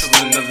been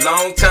hustling a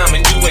long time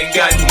and you ain't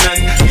got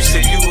nothing. You say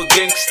you a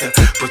gangster,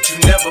 but you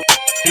never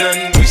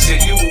nothing. We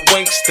say you a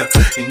wankster,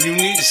 and you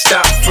need to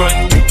stop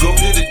frontin'. You go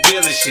to the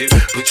dealership,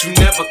 but you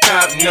never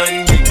cop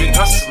nothing. You been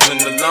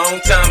hustling a long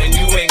time and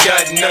you ain't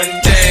got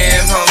nothing.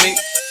 Damn, homie,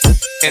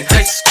 in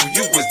high school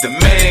you was the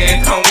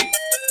man, homie.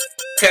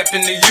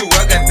 Happen to you,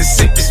 I got the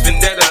sickest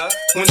vendetta.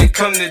 When it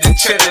come to the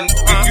cheddar,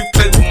 if you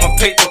play with my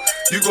paper,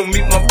 you gon'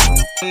 meet my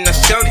now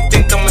shawty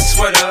think I'm a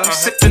sweater. I'm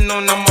sippin'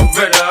 on, I'm a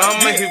redder.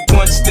 I'ma hit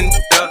once, then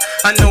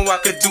I know I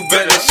could do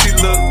better. She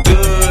look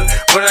good,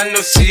 but I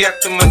know she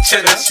after my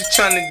cheddar. She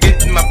tryna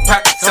get in my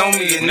pockets on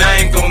me, and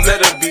I ain't gon'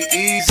 let her be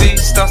easy.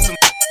 Start some,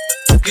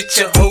 get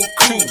your whole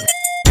crew.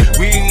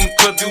 We in the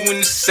club doing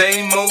the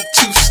same old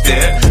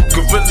two-step.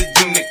 Gorilla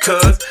unit,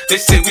 cuz they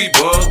say we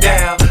bugged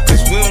out.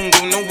 Cause we don't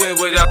go nowhere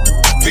without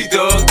we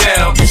dogged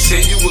out. You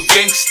say you a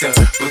gangster,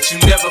 but you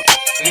never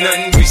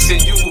nothing. We say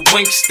you a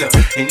wankster,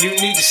 and you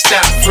need to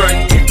stop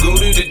frontin'. You go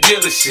to the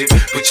dealership,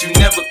 but you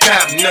never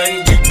cop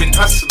nothing. You been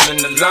hustling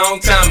a long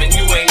time and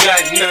you ain't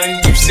got nothing.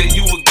 You say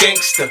you a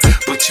gangster,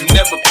 but you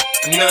never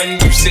nothing.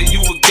 You say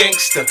you a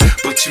gangster,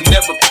 but you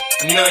never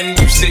nothing.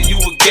 You say you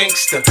a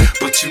gangster,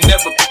 but you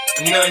never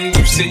nothing.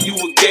 You say you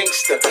a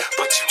gangster,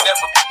 but you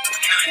never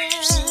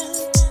nothing.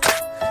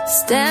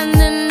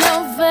 Standing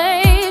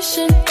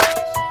ovation.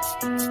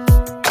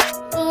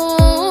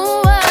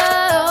 Ooh, oh,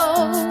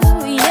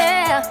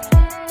 yeah.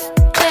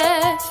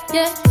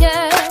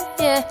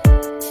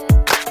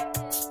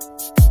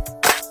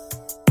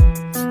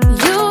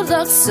 You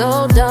look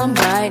so dumb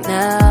right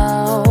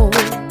now,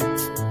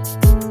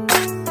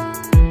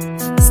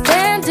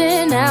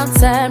 standing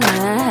outside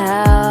my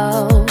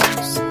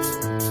house,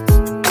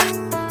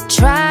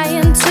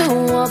 trying to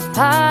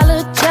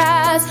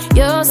apologize.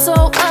 You're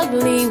so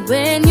ugly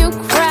when you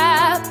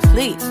cry.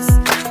 Please,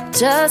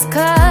 just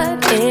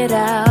cut it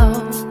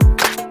out.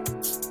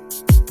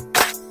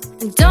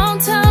 And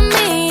don't tell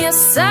me you're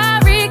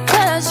sorry,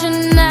 cause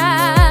you're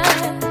not.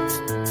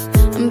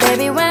 And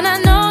baby, when I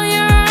know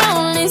you're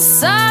only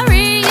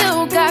sorry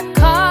you got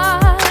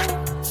caught,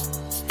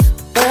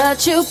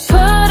 but you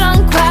put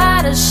on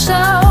quite a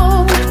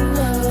show,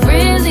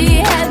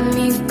 really had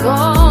me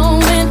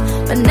going,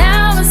 but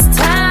now it's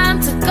time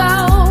to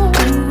go.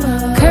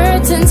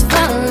 Curtains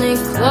finally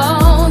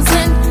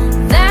closing,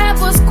 that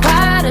was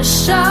quite a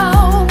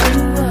show.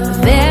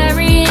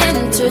 Very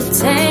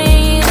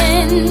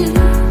entertaining,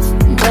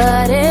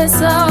 but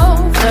it's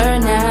over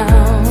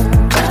now.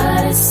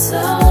 But it's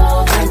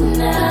over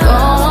now. Go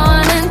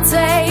on and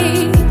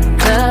take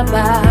a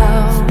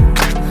bow.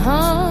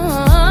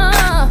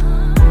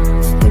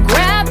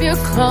 Grab your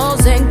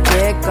clothes and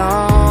get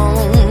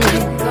gone.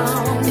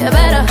 You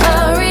better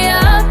hurry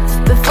up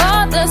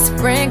before the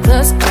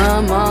sprinklers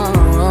come on.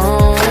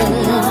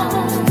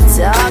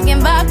 Talking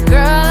about girl,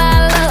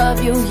 I love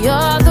you,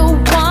 you're the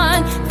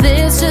one.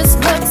 This just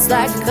looks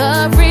like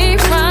a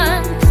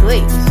rerun.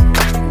 Please,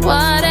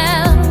 what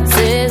else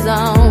is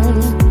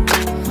on?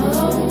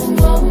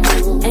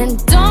 And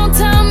don't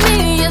tell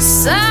me you're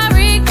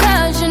sorry,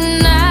 cause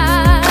you're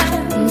not.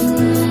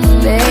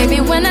 Baby,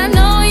 when I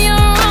know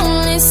you're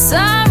only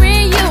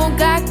sorry you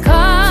got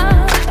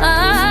caught,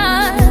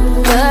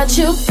 but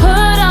you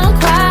put on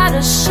quite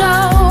a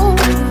show,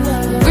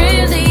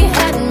 really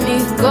had me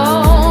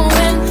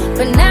going,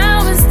 but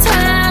now it's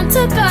time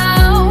to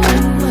go.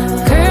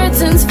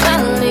 Curtains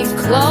finally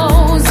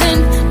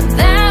closing,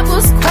 that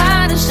was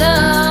quite a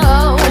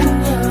show.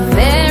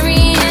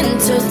 Very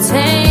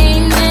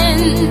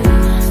entertaining,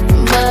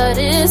 but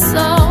it's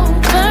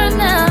over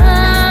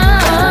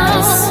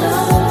now.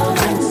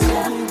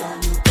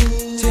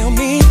 Tell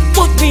me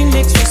what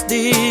remix was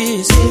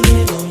this?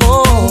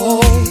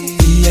 Oh,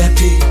 VIP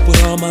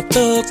with all my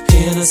thugs.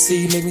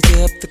 Hennessy make me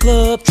tear up the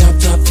club. Drop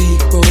top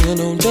feet, rolling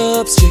on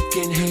dubs.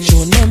 Chicken hands,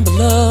 showing number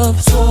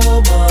love. So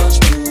much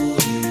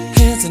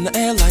booty. Hands in the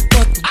air like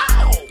butter.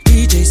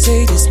 DJ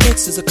say this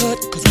mix is a cut,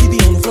 cause we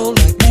be on the floor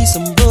like me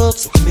some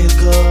bucks. So come here,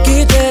 girl,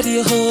 give daddy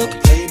a hug.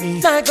 Play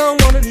me like I'm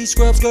one of these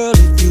scrubs, girl.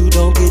 If you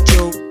don't get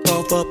your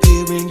off yourself up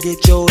here and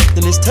get your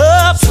then it's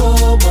tough.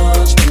 So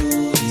much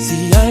beauty.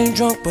 See, I ain't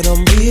drunk, but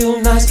I'm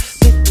real nice.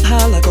 Get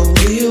high like a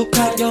real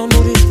kite. Y'all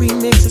know this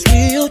remix is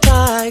real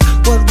tight.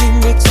 What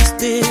remix is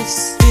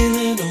this?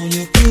 Feeling on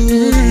your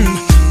booty.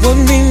 What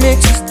remix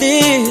is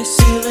this?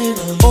 Feeling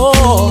on your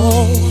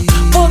booty.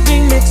 What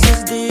remix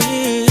is this?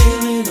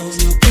 Feeling on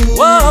your booty.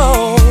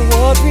 Whoa,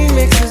 what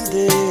remix is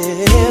this?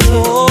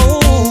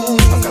 Oh,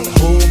 I got the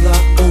whole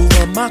block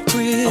over my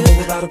crib. I'm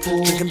over by the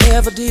pool, drinking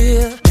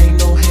Belvedere. Ain't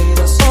no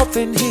haters off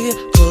in here,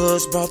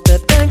 cause brought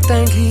that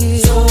thing here.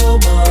 So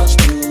much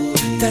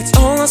beauty. That's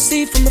all I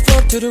see from the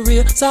front to the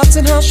rear. Socks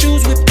and house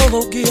shoes with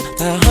polo gear.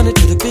 500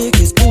 to the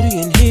biggest booty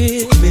in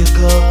here.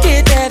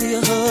 Get daddy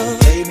a hug.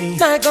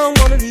 Like on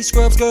one of these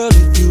scrubs, girl.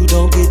 If you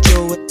don't get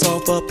your ass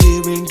off up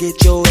here and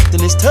get your ass,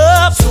 then it's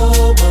tough.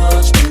 So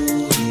much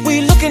beauty.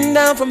 We looking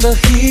down from the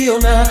hill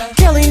now.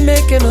 Kelly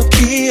making a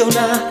peel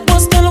now.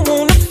 What's that I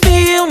wanna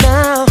feel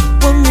now?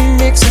 What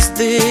remix is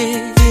this?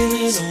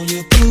 Feelings on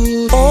your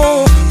booty.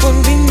 Oh, what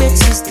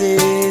remix is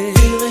this?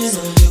 Feelings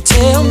on your booty.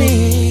 Tell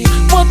me,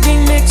 what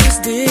remix is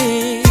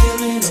this?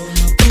 Feelings on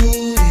your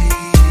booty.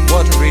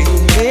 What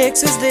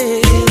remix is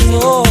this?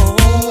 Oh,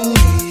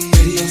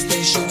 radio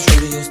stations,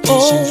 radio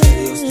stations,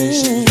 radio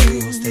stations,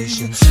 radio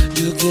stations.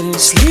 You're getting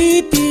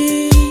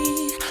sleepy.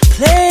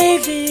 Play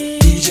this.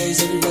 DJs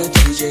everywhere,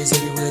 DJs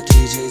everywhere,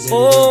 DJs everywhere.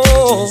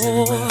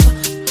 Oh,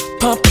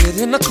 pump it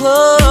in the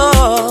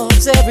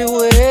clubs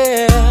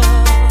everywhere.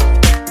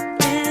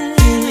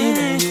 Feeling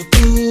on your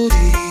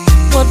booty.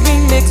 What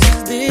remix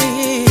is this?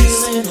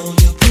 Feeling on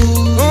your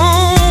booty.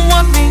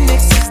 What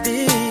remix is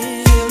this?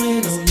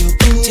 Feeling on your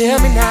booty. Tell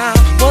me now,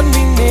 what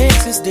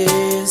remix is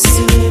this?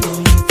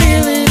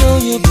 Feeling on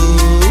your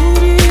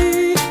booty.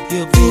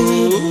 Your booty,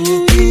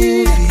 your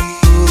booty.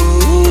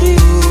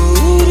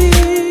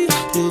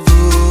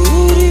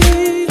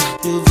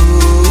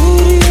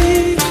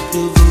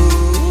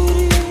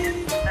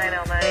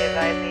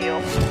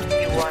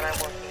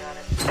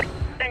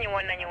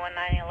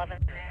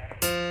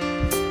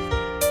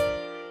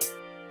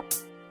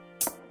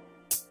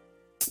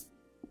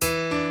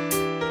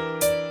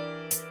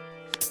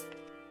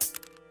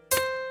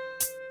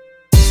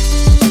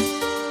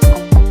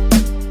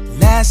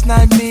 Last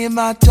night me and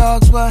my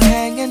dogs were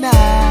hanging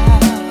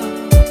out.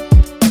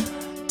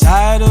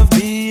 Tired of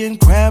being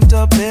cramped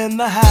up in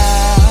the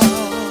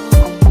house.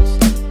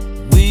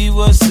 We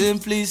were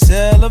simply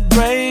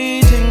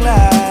celebrating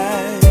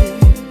life.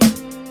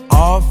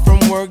 Off from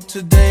work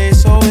today,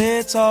 so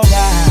it's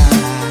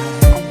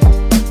alright.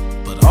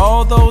 But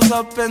all those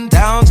up and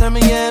downs had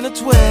me in a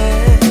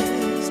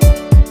twist.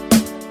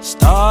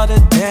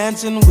 Started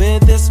dancing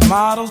with this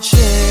model chick.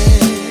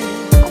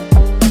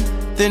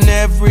 Then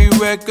every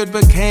record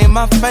became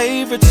my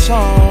favorite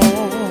song.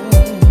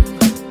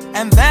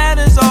 And that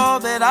is all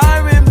that I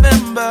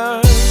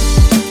remember.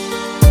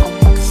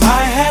 'Cause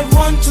I had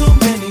one too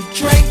many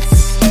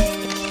drinks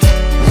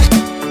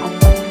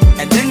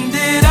and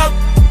ended up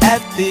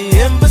at the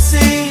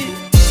embassy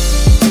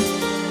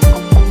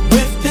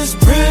with this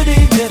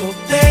pretty little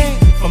thing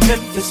from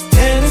Memphis,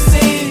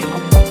 Tennessee.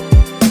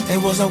 It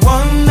was a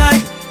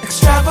one-night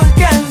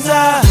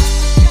extravaganza.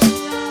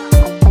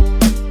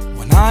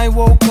 I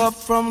woke up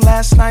from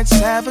last night's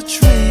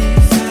savagery.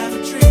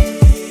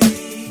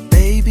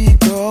 Baby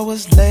girl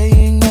was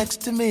laying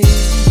next to me.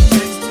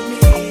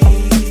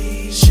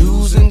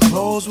 Shoes and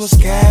clothes were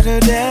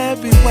scattered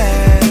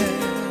everywhere.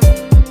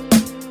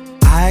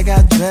 I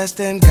got dressed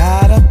and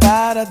got up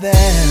out of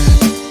there.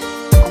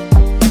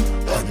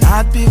 But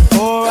not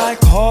before I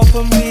called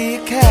for me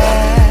a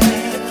cab.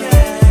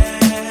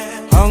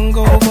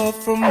 Hungover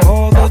from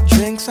all the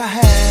drinks I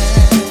had.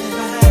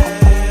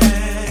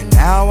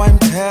 Now I'm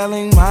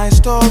telling my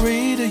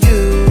story to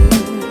you.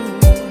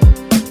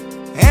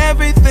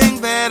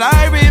 Everything that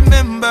I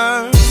remember.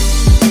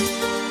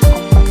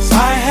 'Cause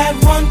I had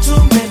one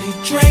too many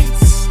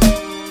drinks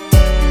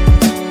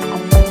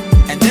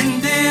and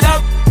ended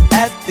up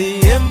at the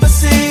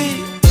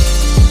embassy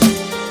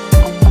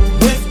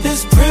with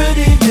this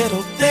pretty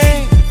little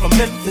thing from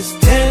Memphis,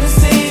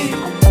 Tennessee.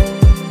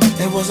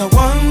 It was a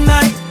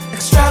one-night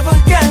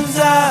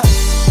extravaganza.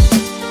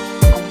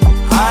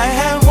 I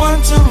had one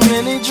too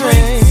many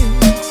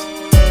drinks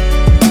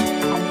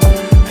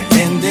and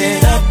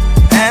ended up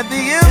at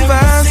the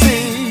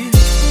embassy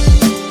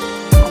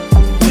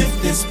with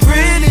this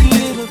pretty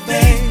little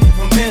thing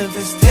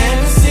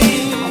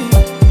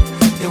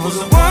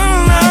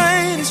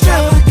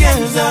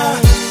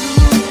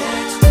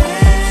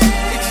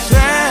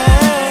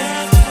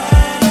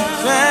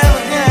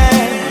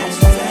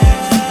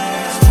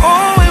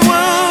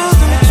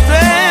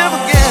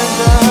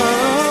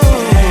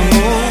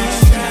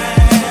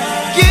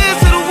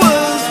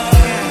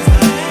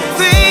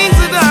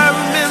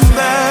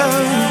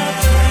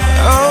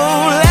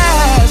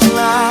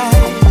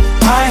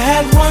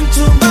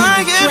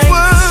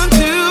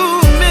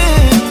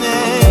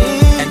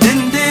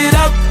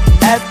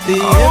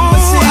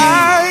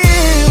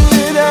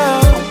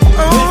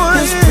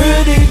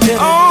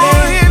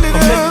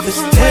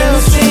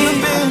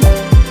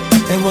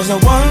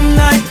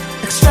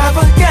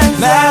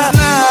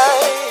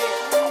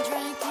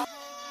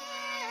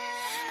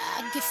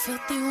get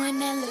filthy when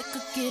that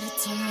liquor get it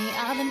to me.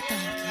 I've been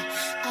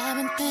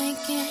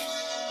thinking.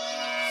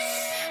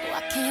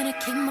 Why can't I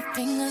keep my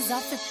fingers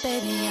off it,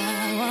 baby?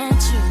 I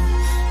want you,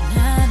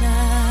 nah,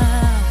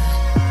 nah.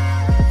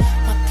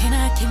 Why can't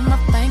I keep my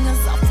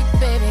fingers off it,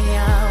 baby?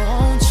 I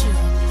want you,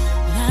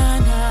 nah,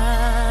 nah.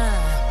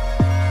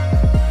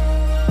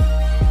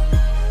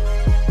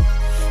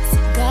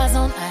 Cigars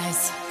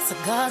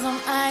on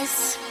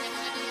ice.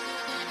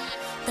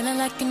 Feeling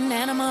like an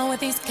animal with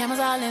these cameras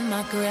all in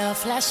my grill.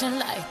 Flashing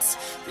lights.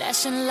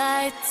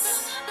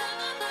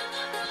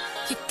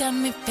 You got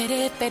me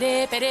pity,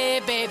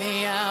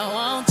 baby, I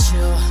want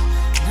you,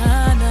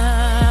 nah,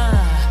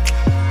 nah.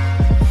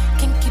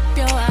 Can't keep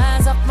your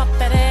eyes off my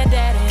petty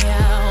daddy, I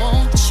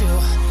want you,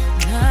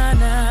 nah,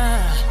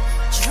 nah.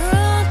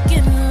 Drunk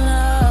in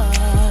love,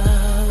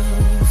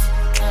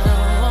 I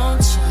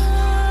want you.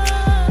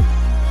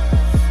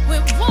 We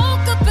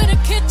woke up in the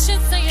kitchen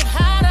saying,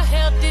 how the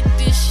hell did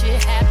this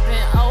shit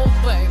happen, oh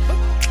baby.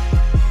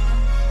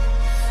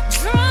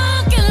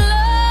 Drunk in love.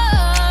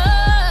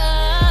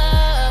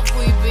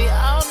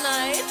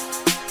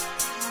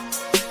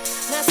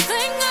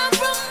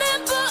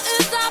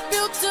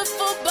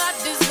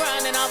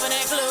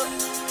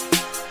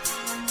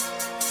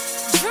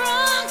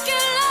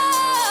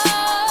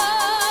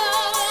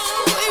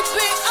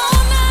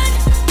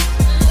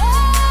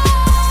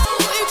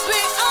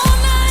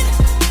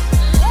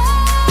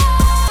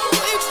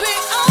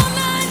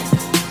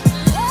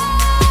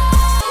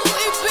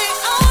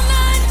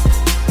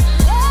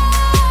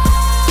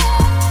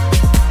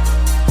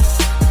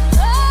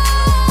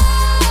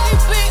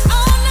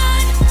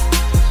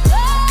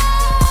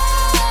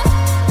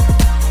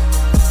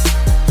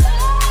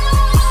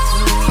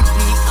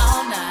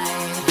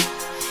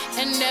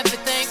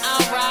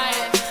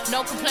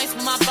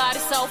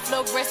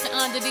 Resting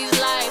under these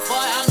lights, boy,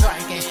 I'm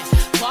drinking.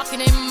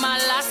 Walking in my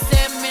life,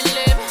 7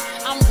 living.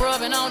 I'm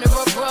rubbing on the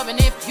rubbing.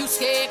 If you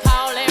scared,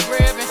 call that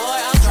ribbon. Boy,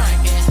 I'm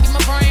drinking. Keep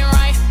my brain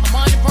right. I'm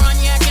on the brown,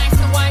 yeah,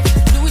 gangsta white.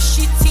 Louis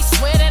sheets, he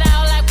sweat it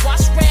out like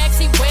wash rags.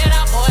 He wet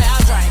out, boy,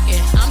 I'm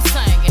drinking. I'm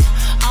singing.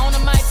 On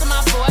the mic to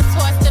my voice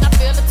twisting. I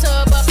fill the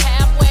tub up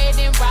halfway,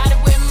 then ride it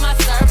with my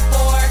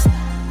surfboard.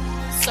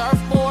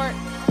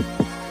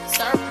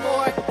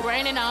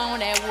 Graining on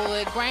that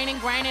wood. Graining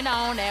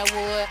on that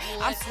wood.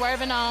 I'm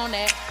swerving on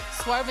that.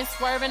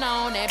 Swerving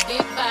on that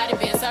big body.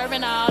 Been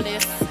serving all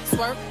this.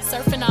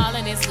 Surfing all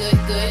and it's good.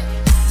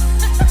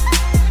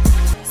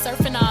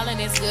 Surfing all and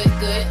it's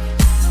good.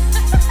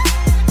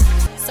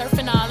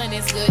 Surfing all and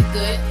it's good.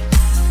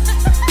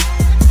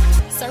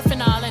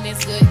 Surfing all and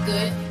it's good. Let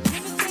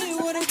me tell you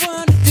what I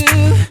wanna do.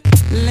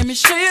 Let me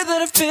show you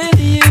that I feel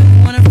you.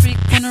 Wanna freak,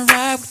 wanna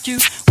ride with you.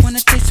 Wanna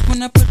taste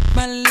when I put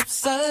my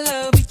lips all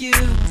over you.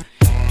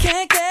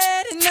 Can't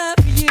get enough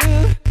of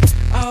you.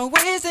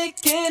 Always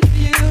thinking of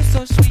you.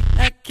 So sweet,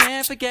 I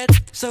can't forget.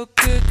 So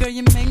good, girl,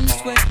 you make me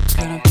sweat.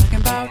 Girl, I'm talking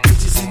about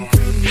peaches and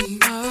cream.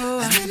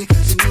 Oh, I need it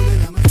cause you know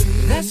that I'm a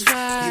fiend. That's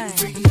right.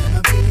 Getting freaky on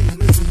my belly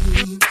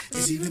limousine.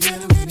 It's even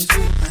better when it's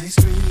with ice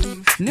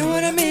cream. Know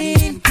what I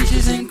mean?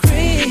 Peaches and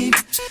cream.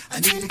 I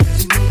need it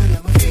cause you know that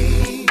I'm a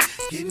fiend.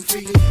 Getting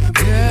freaky on my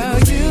belly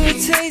limousine. Girl, you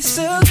taste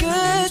so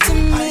good to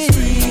me.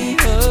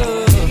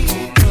 Oh.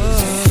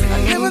 I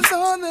never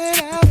thought that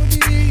I would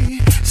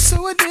be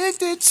so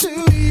addicted to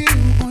you.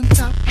 On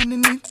top,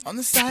 underneath, on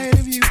the side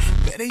of you.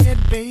 Better yet,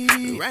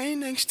 baby, right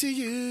next to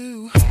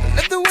you. I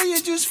love the way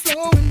you're just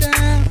flowing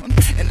down,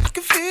 and I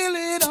can feel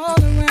it all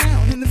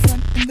around. In the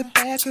front, in the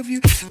back of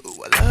you.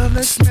 Ooh, I love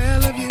the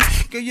smell of you.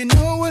 Girl, you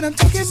know what I'm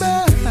talking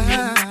about.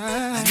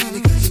 I need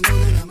it cause you know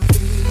that I'm a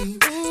fiend.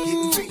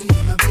 Getting freaky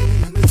in my belly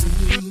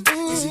limousine.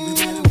 It's even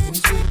better when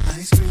it's with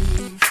ice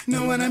cream.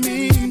 Know what I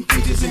mean?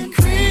 Peaches and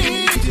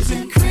cream. Peaches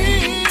and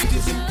cream.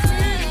 Peaches and cream.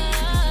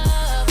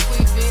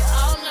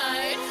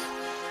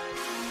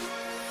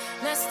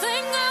 Last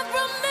thing I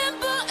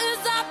remember is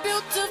our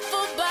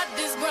beautiful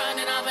bodies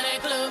grinding up in a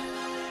club.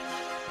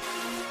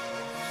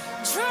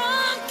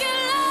 Drunk in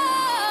love,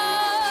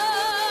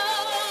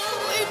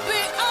 we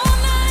be all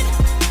night.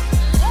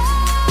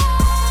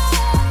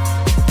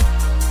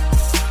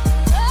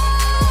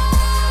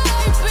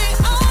 We be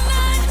all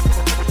night.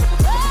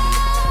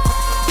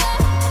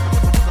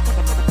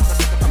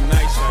 I'm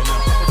nice right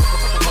now.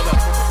 Hold up.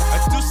 I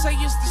do say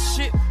it's the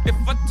shit. If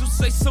I do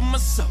say so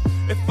myself.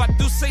 If I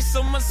do say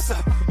so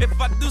myself.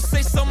 If I do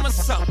say so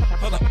myself.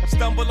 Hold up,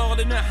 stumble all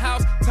in the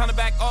house. Time to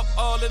back up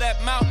all of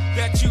that mouth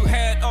that you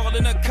had all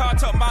in the car.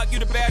 Talking about you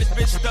the baddest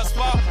bitch thus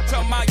far.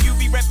 Talking about you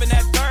be reppin'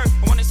 that third.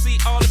 I wanna see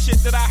all the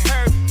shit that I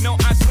heard. No,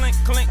 I slink,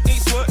 Clint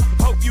Eastwood.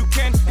 Hope you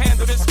can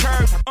handle this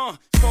curve.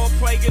 For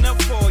plague in a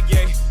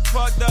foyer.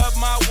 Fucked up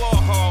my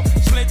Warhol.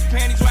 Slint the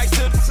panties right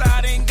to the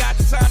side. Ain't got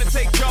the time to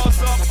take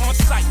jaws off on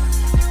sight.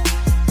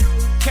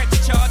 Catch a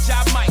charge,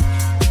 I might.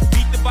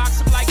 Beat the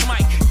box up like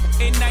Mike.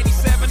 In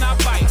 97, I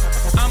bite.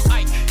 I'm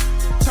Ike.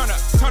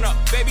 Turn up,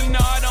 baby, no,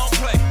 I don't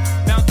play.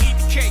 Now eat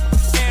the cake,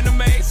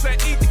 anime.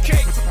 Said eat the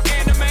cake,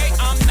 anime.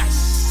 I'm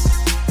nice.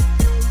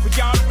 For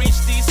y'all to reach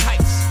these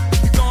heights,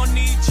 you gon'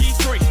 need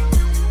G3,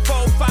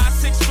 4, 5,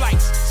 6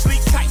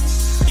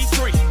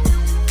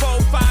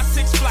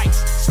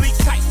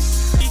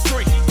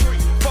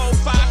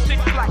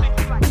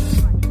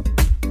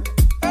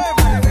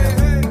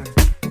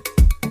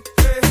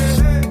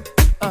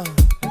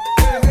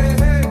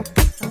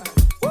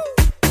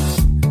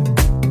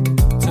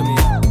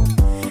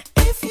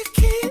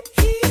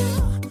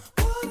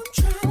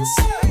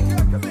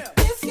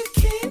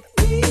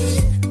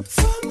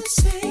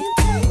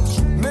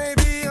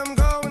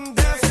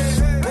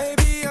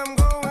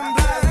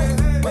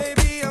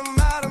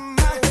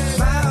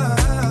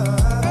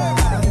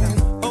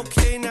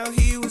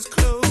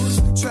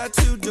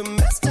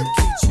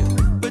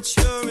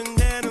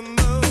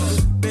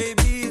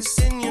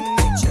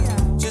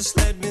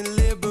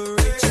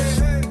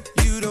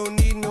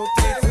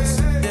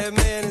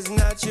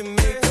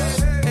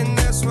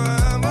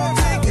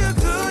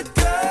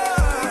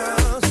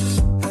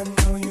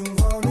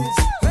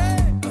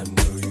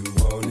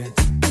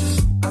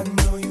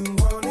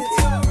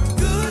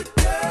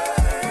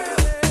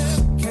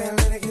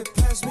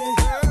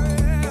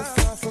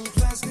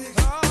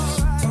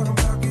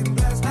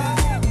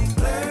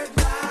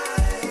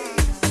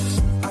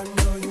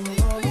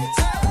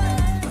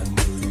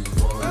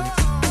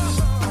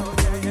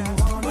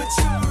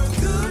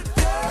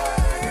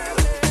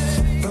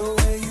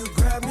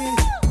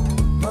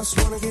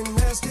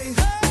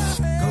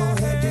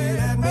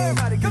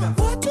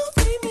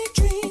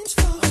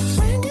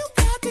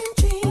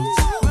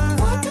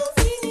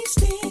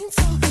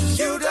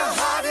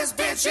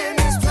 rich in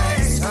this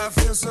place. I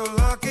feel so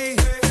lucky.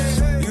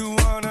 You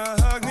wanna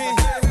hug me?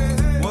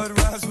 What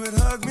rhymes with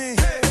hug me?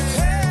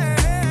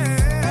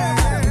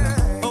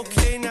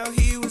 Okay, now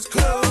he was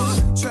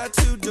close. Tried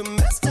to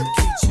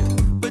domesticate you,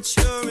 but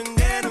you're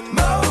an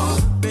animal.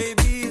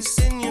 Baby, it's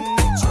in your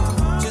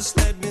nature. Just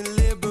let me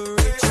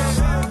liberate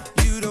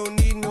you. You don't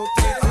need no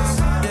papers.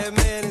 That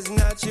man is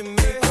not your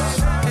maker.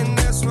 And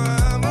that's why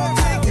I'm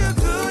gonna take your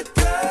good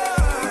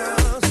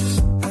girls.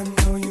 I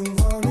know you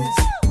want it.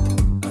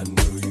 I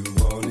know you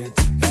want it.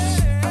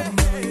 I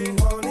know you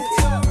want it.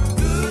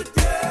 Good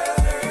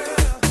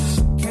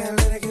girl. Can't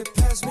let it get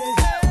past me.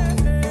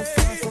 No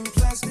far from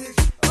plastic.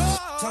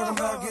 Talking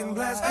about getting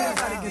blasted.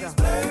 Everybody get up.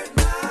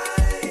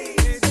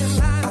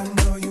 I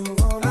know you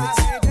want it. I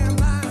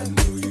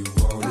know you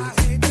want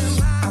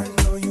it. I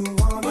know you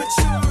want it. But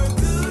you're a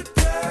good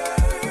girl.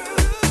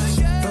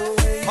 The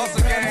way you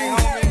Hustle gang,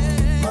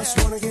 homie. must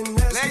wanna get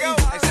nasty. Let go.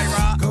 They say,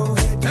 Rob. Go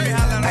ahead. Hey,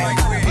 holla right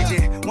quick.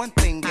 DJ, one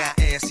thing I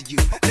ask you.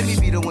 Let me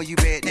be the one you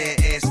bet that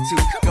ass to.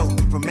 Go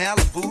from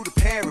Malibu to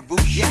Paribu.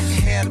 Yeah, I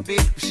can have a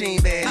big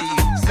machine bad to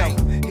you. So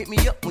hit me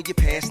up when you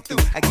pass through.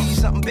 I give you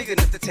something big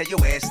enough to tell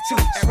your ass to.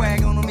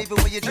 Swag on them even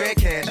when you drag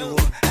casual.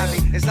 I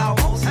mean, it's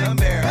almost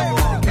unbearable.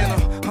 In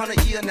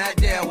 100 years, not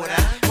there would I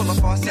pull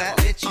up on side,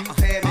 let you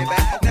pay me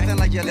back. Nothing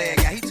like your leg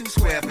guy, he too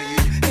square for you.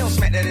 He don't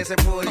smack that ass and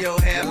pull your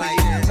hair like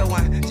that. So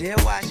I jail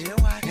watch,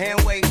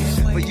 hand wait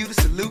for you to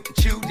salute and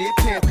chew did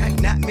pimp.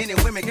 Not many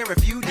women can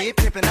refuse did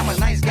pimp, and I'm a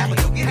nice guy, but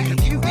don't get it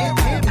confused did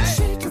pimp.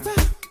 Shake it up.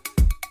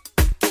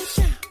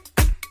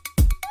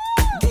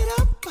 Get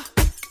up.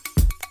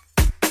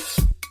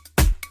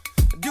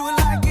 Do it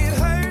like it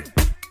hurt.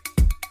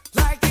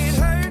 Like it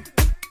hurt.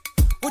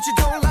 What you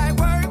don't like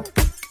work?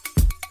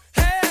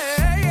 Hey.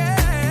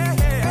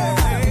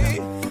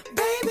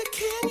 Baby,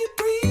 can you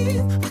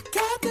breathe? I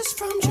got this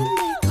from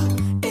Jamaica.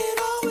 It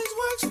always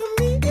works for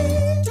me.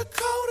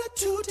 Dakota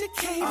to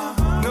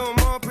Decatur. No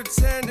more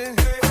pretending.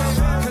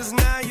 Cause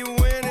now you're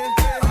winning.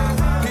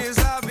 Here's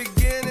our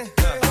beginning.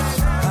 I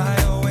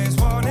always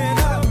wanted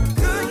a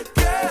good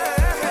girl.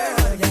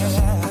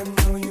 I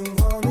know you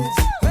want it.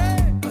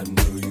 I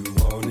know you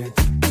want it.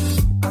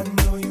 I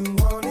know you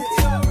want it.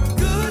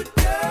 Good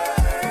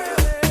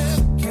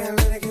girl. Can't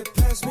let it get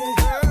past me.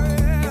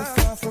 No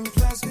far from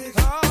plastic.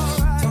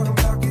 Talking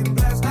about getting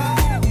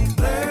blasted.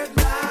 Blurred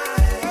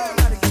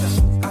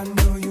lines. I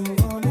know you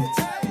want it.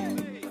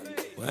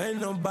 Well,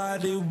 ain't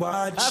nobody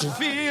watching. I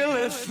feel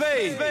it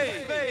fade.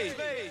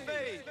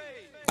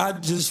 I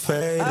just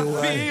fade I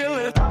away. feel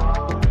it.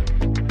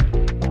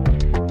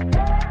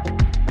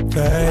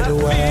 Fade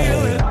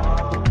away.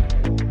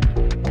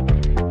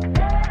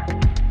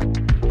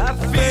 I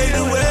Fade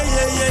feel away,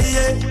 it.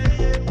 yeah.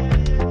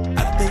 I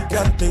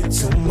think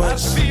too I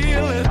much.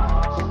 feel it.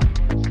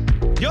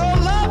 Your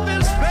love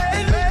is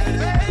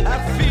fading. I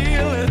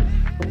feel it.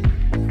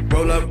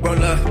 Roll up,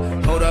 hold up,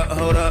 pull up,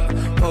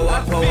 pull I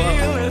up.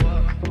 feel it.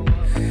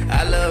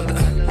 I love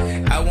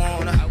the, I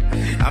wanna,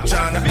 I'm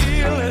tryna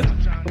Feel it.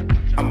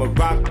 I'ma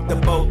rock the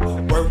boat,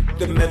 work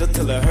the middle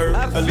till it hurt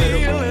I a feel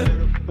little. it.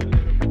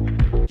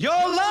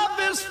 Your love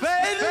is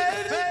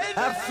fading.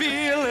 I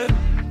feel it.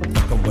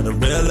 Fucking with a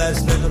real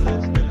ass nigga.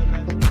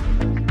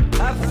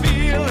 I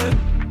feel it.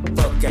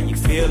 Fuck, can you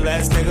feel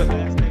ass nigga?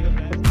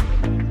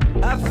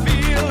 I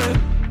feel it.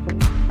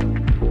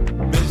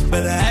 Bitch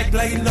better act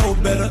like you know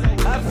better.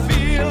 I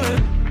feel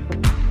it.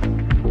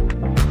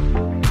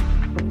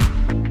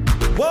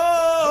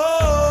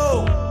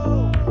 Whoa,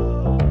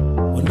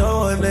 when no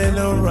one ain't I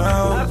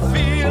around,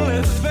 feel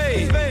it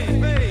fade.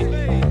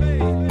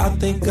 I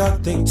think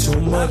too I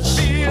much.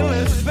 feel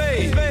it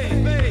fade.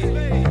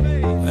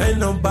 Ain't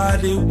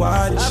nobody I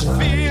watching.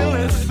 feel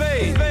it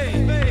fade.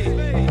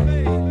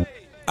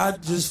 I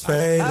just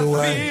fade I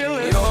away. feel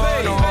it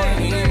fade.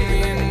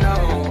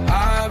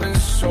 I've been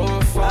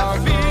so far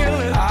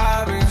gone.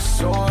 I've been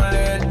so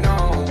let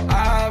go.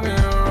 I've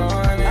been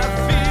running.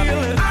 I feel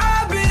it.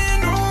 I've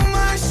been on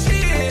my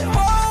shit.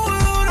 Whole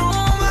world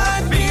on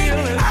my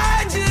feet.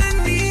 I just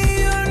need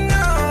you to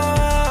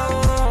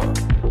know.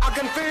 I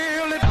can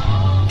feel it.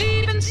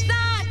 Deep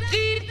inside,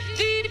 deep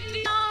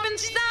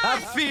inside. I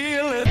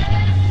feel it.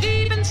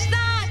 Deep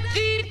inside,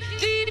 deep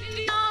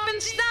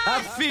inside. I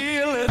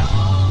feel it.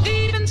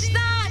 Deep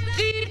inside,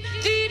 deep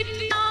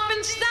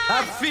inside.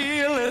 I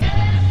feel it.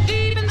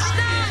 Deep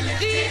inside,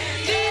 deep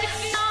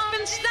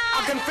inside. I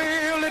can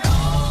feel